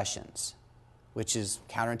compressions, which is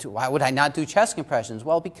counterintuitive. Why would I not do chest compressions?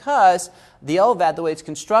 Well, because the LVAD, the way it's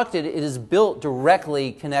constructed, it is built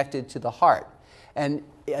directly connected to the heart and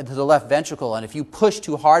to the left ventricle. And if you push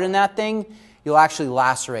too hard in that thing, you'll actually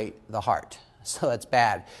lacerate the heart. So that's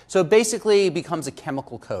bad. So it basically becomes a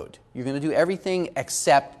chemical code. You're going to do everything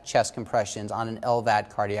except chest compressions on an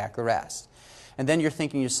LVAD cardiac arrest. And then you're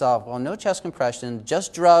thinking to yourself, well, no chest compression,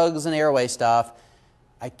 just drugs and airway stuff.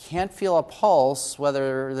 I can't feel a pulse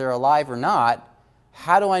whether they're alive or not.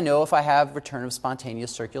 How do I know if I have return of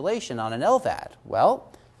spontaneous circulation on an LVAD?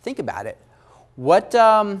 Well, think about it. What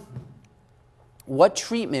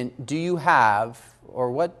treatment do you have,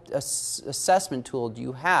 or what assessment tool do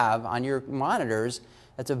you have on your monitors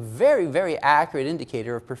that's a very, very accurate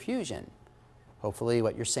indicator of perfusion? Hopefully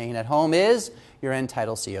what you're saying at home is your end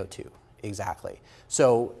tidal CO2. Exactly.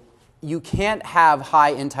 So you can't have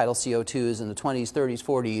high end tidal CO2s in the 20s, 30s,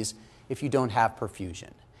 40s if you don't have perfusion.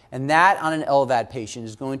 And that on an LVAD patient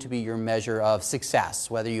is going to be your measure of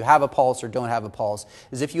success, whether you have a pulse or don't have a pulse,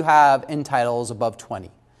 is if you have end tidals above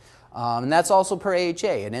 20. And that's also per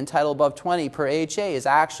AHA. An end tidal above 20 per AHA is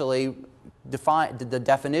actually the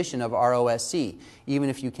definition of ROSC, even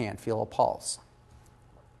if you can't feel a pulse.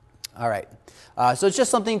 All right. So it's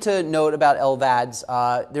just something to note about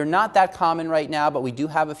LVADs. They're not that common right now, but we do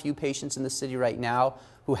have a few patients in the city right now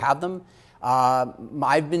who have them.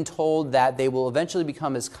 I've been told that they will eventually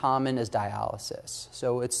become as common as dialysis.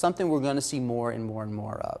 So it's something we're going to see more and more and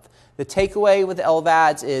more of. The takeaway with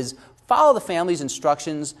LVADs is follow the family's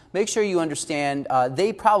instructions. Make sure you understand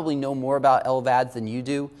they probably know more about LVADs than you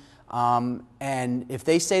do. And if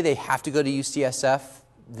they say they have to go to UCSF,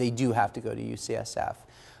 they do have to go to UCSF.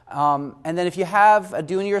 And then if you have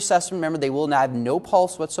doing your assessment, remember they will have no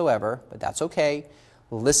pulse whatsoever, but that's okay.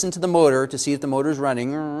 Listen to the motor to see if the motor is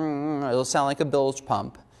running. It'll sound like a bilge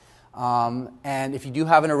pump. And if you do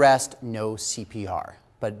have an arrest, no CPR.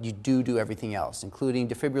 But you do everything else, including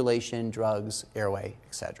defibrillation, drugs, airway,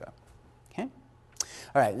 etc. Okay?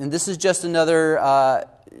 All right, and this is just another,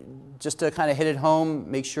 just to kind of hit it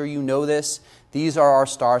home, make sure you know this. These are our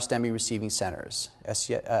STAR STEMI receiving centers.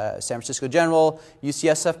 San Francisco General,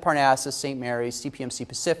 UCSF Parnassus, St. Mary's, CPMC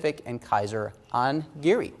Pacific, and Kaiser on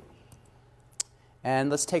Geary.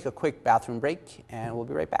 And let's take a quick bathroom break, and we'll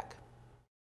be right back.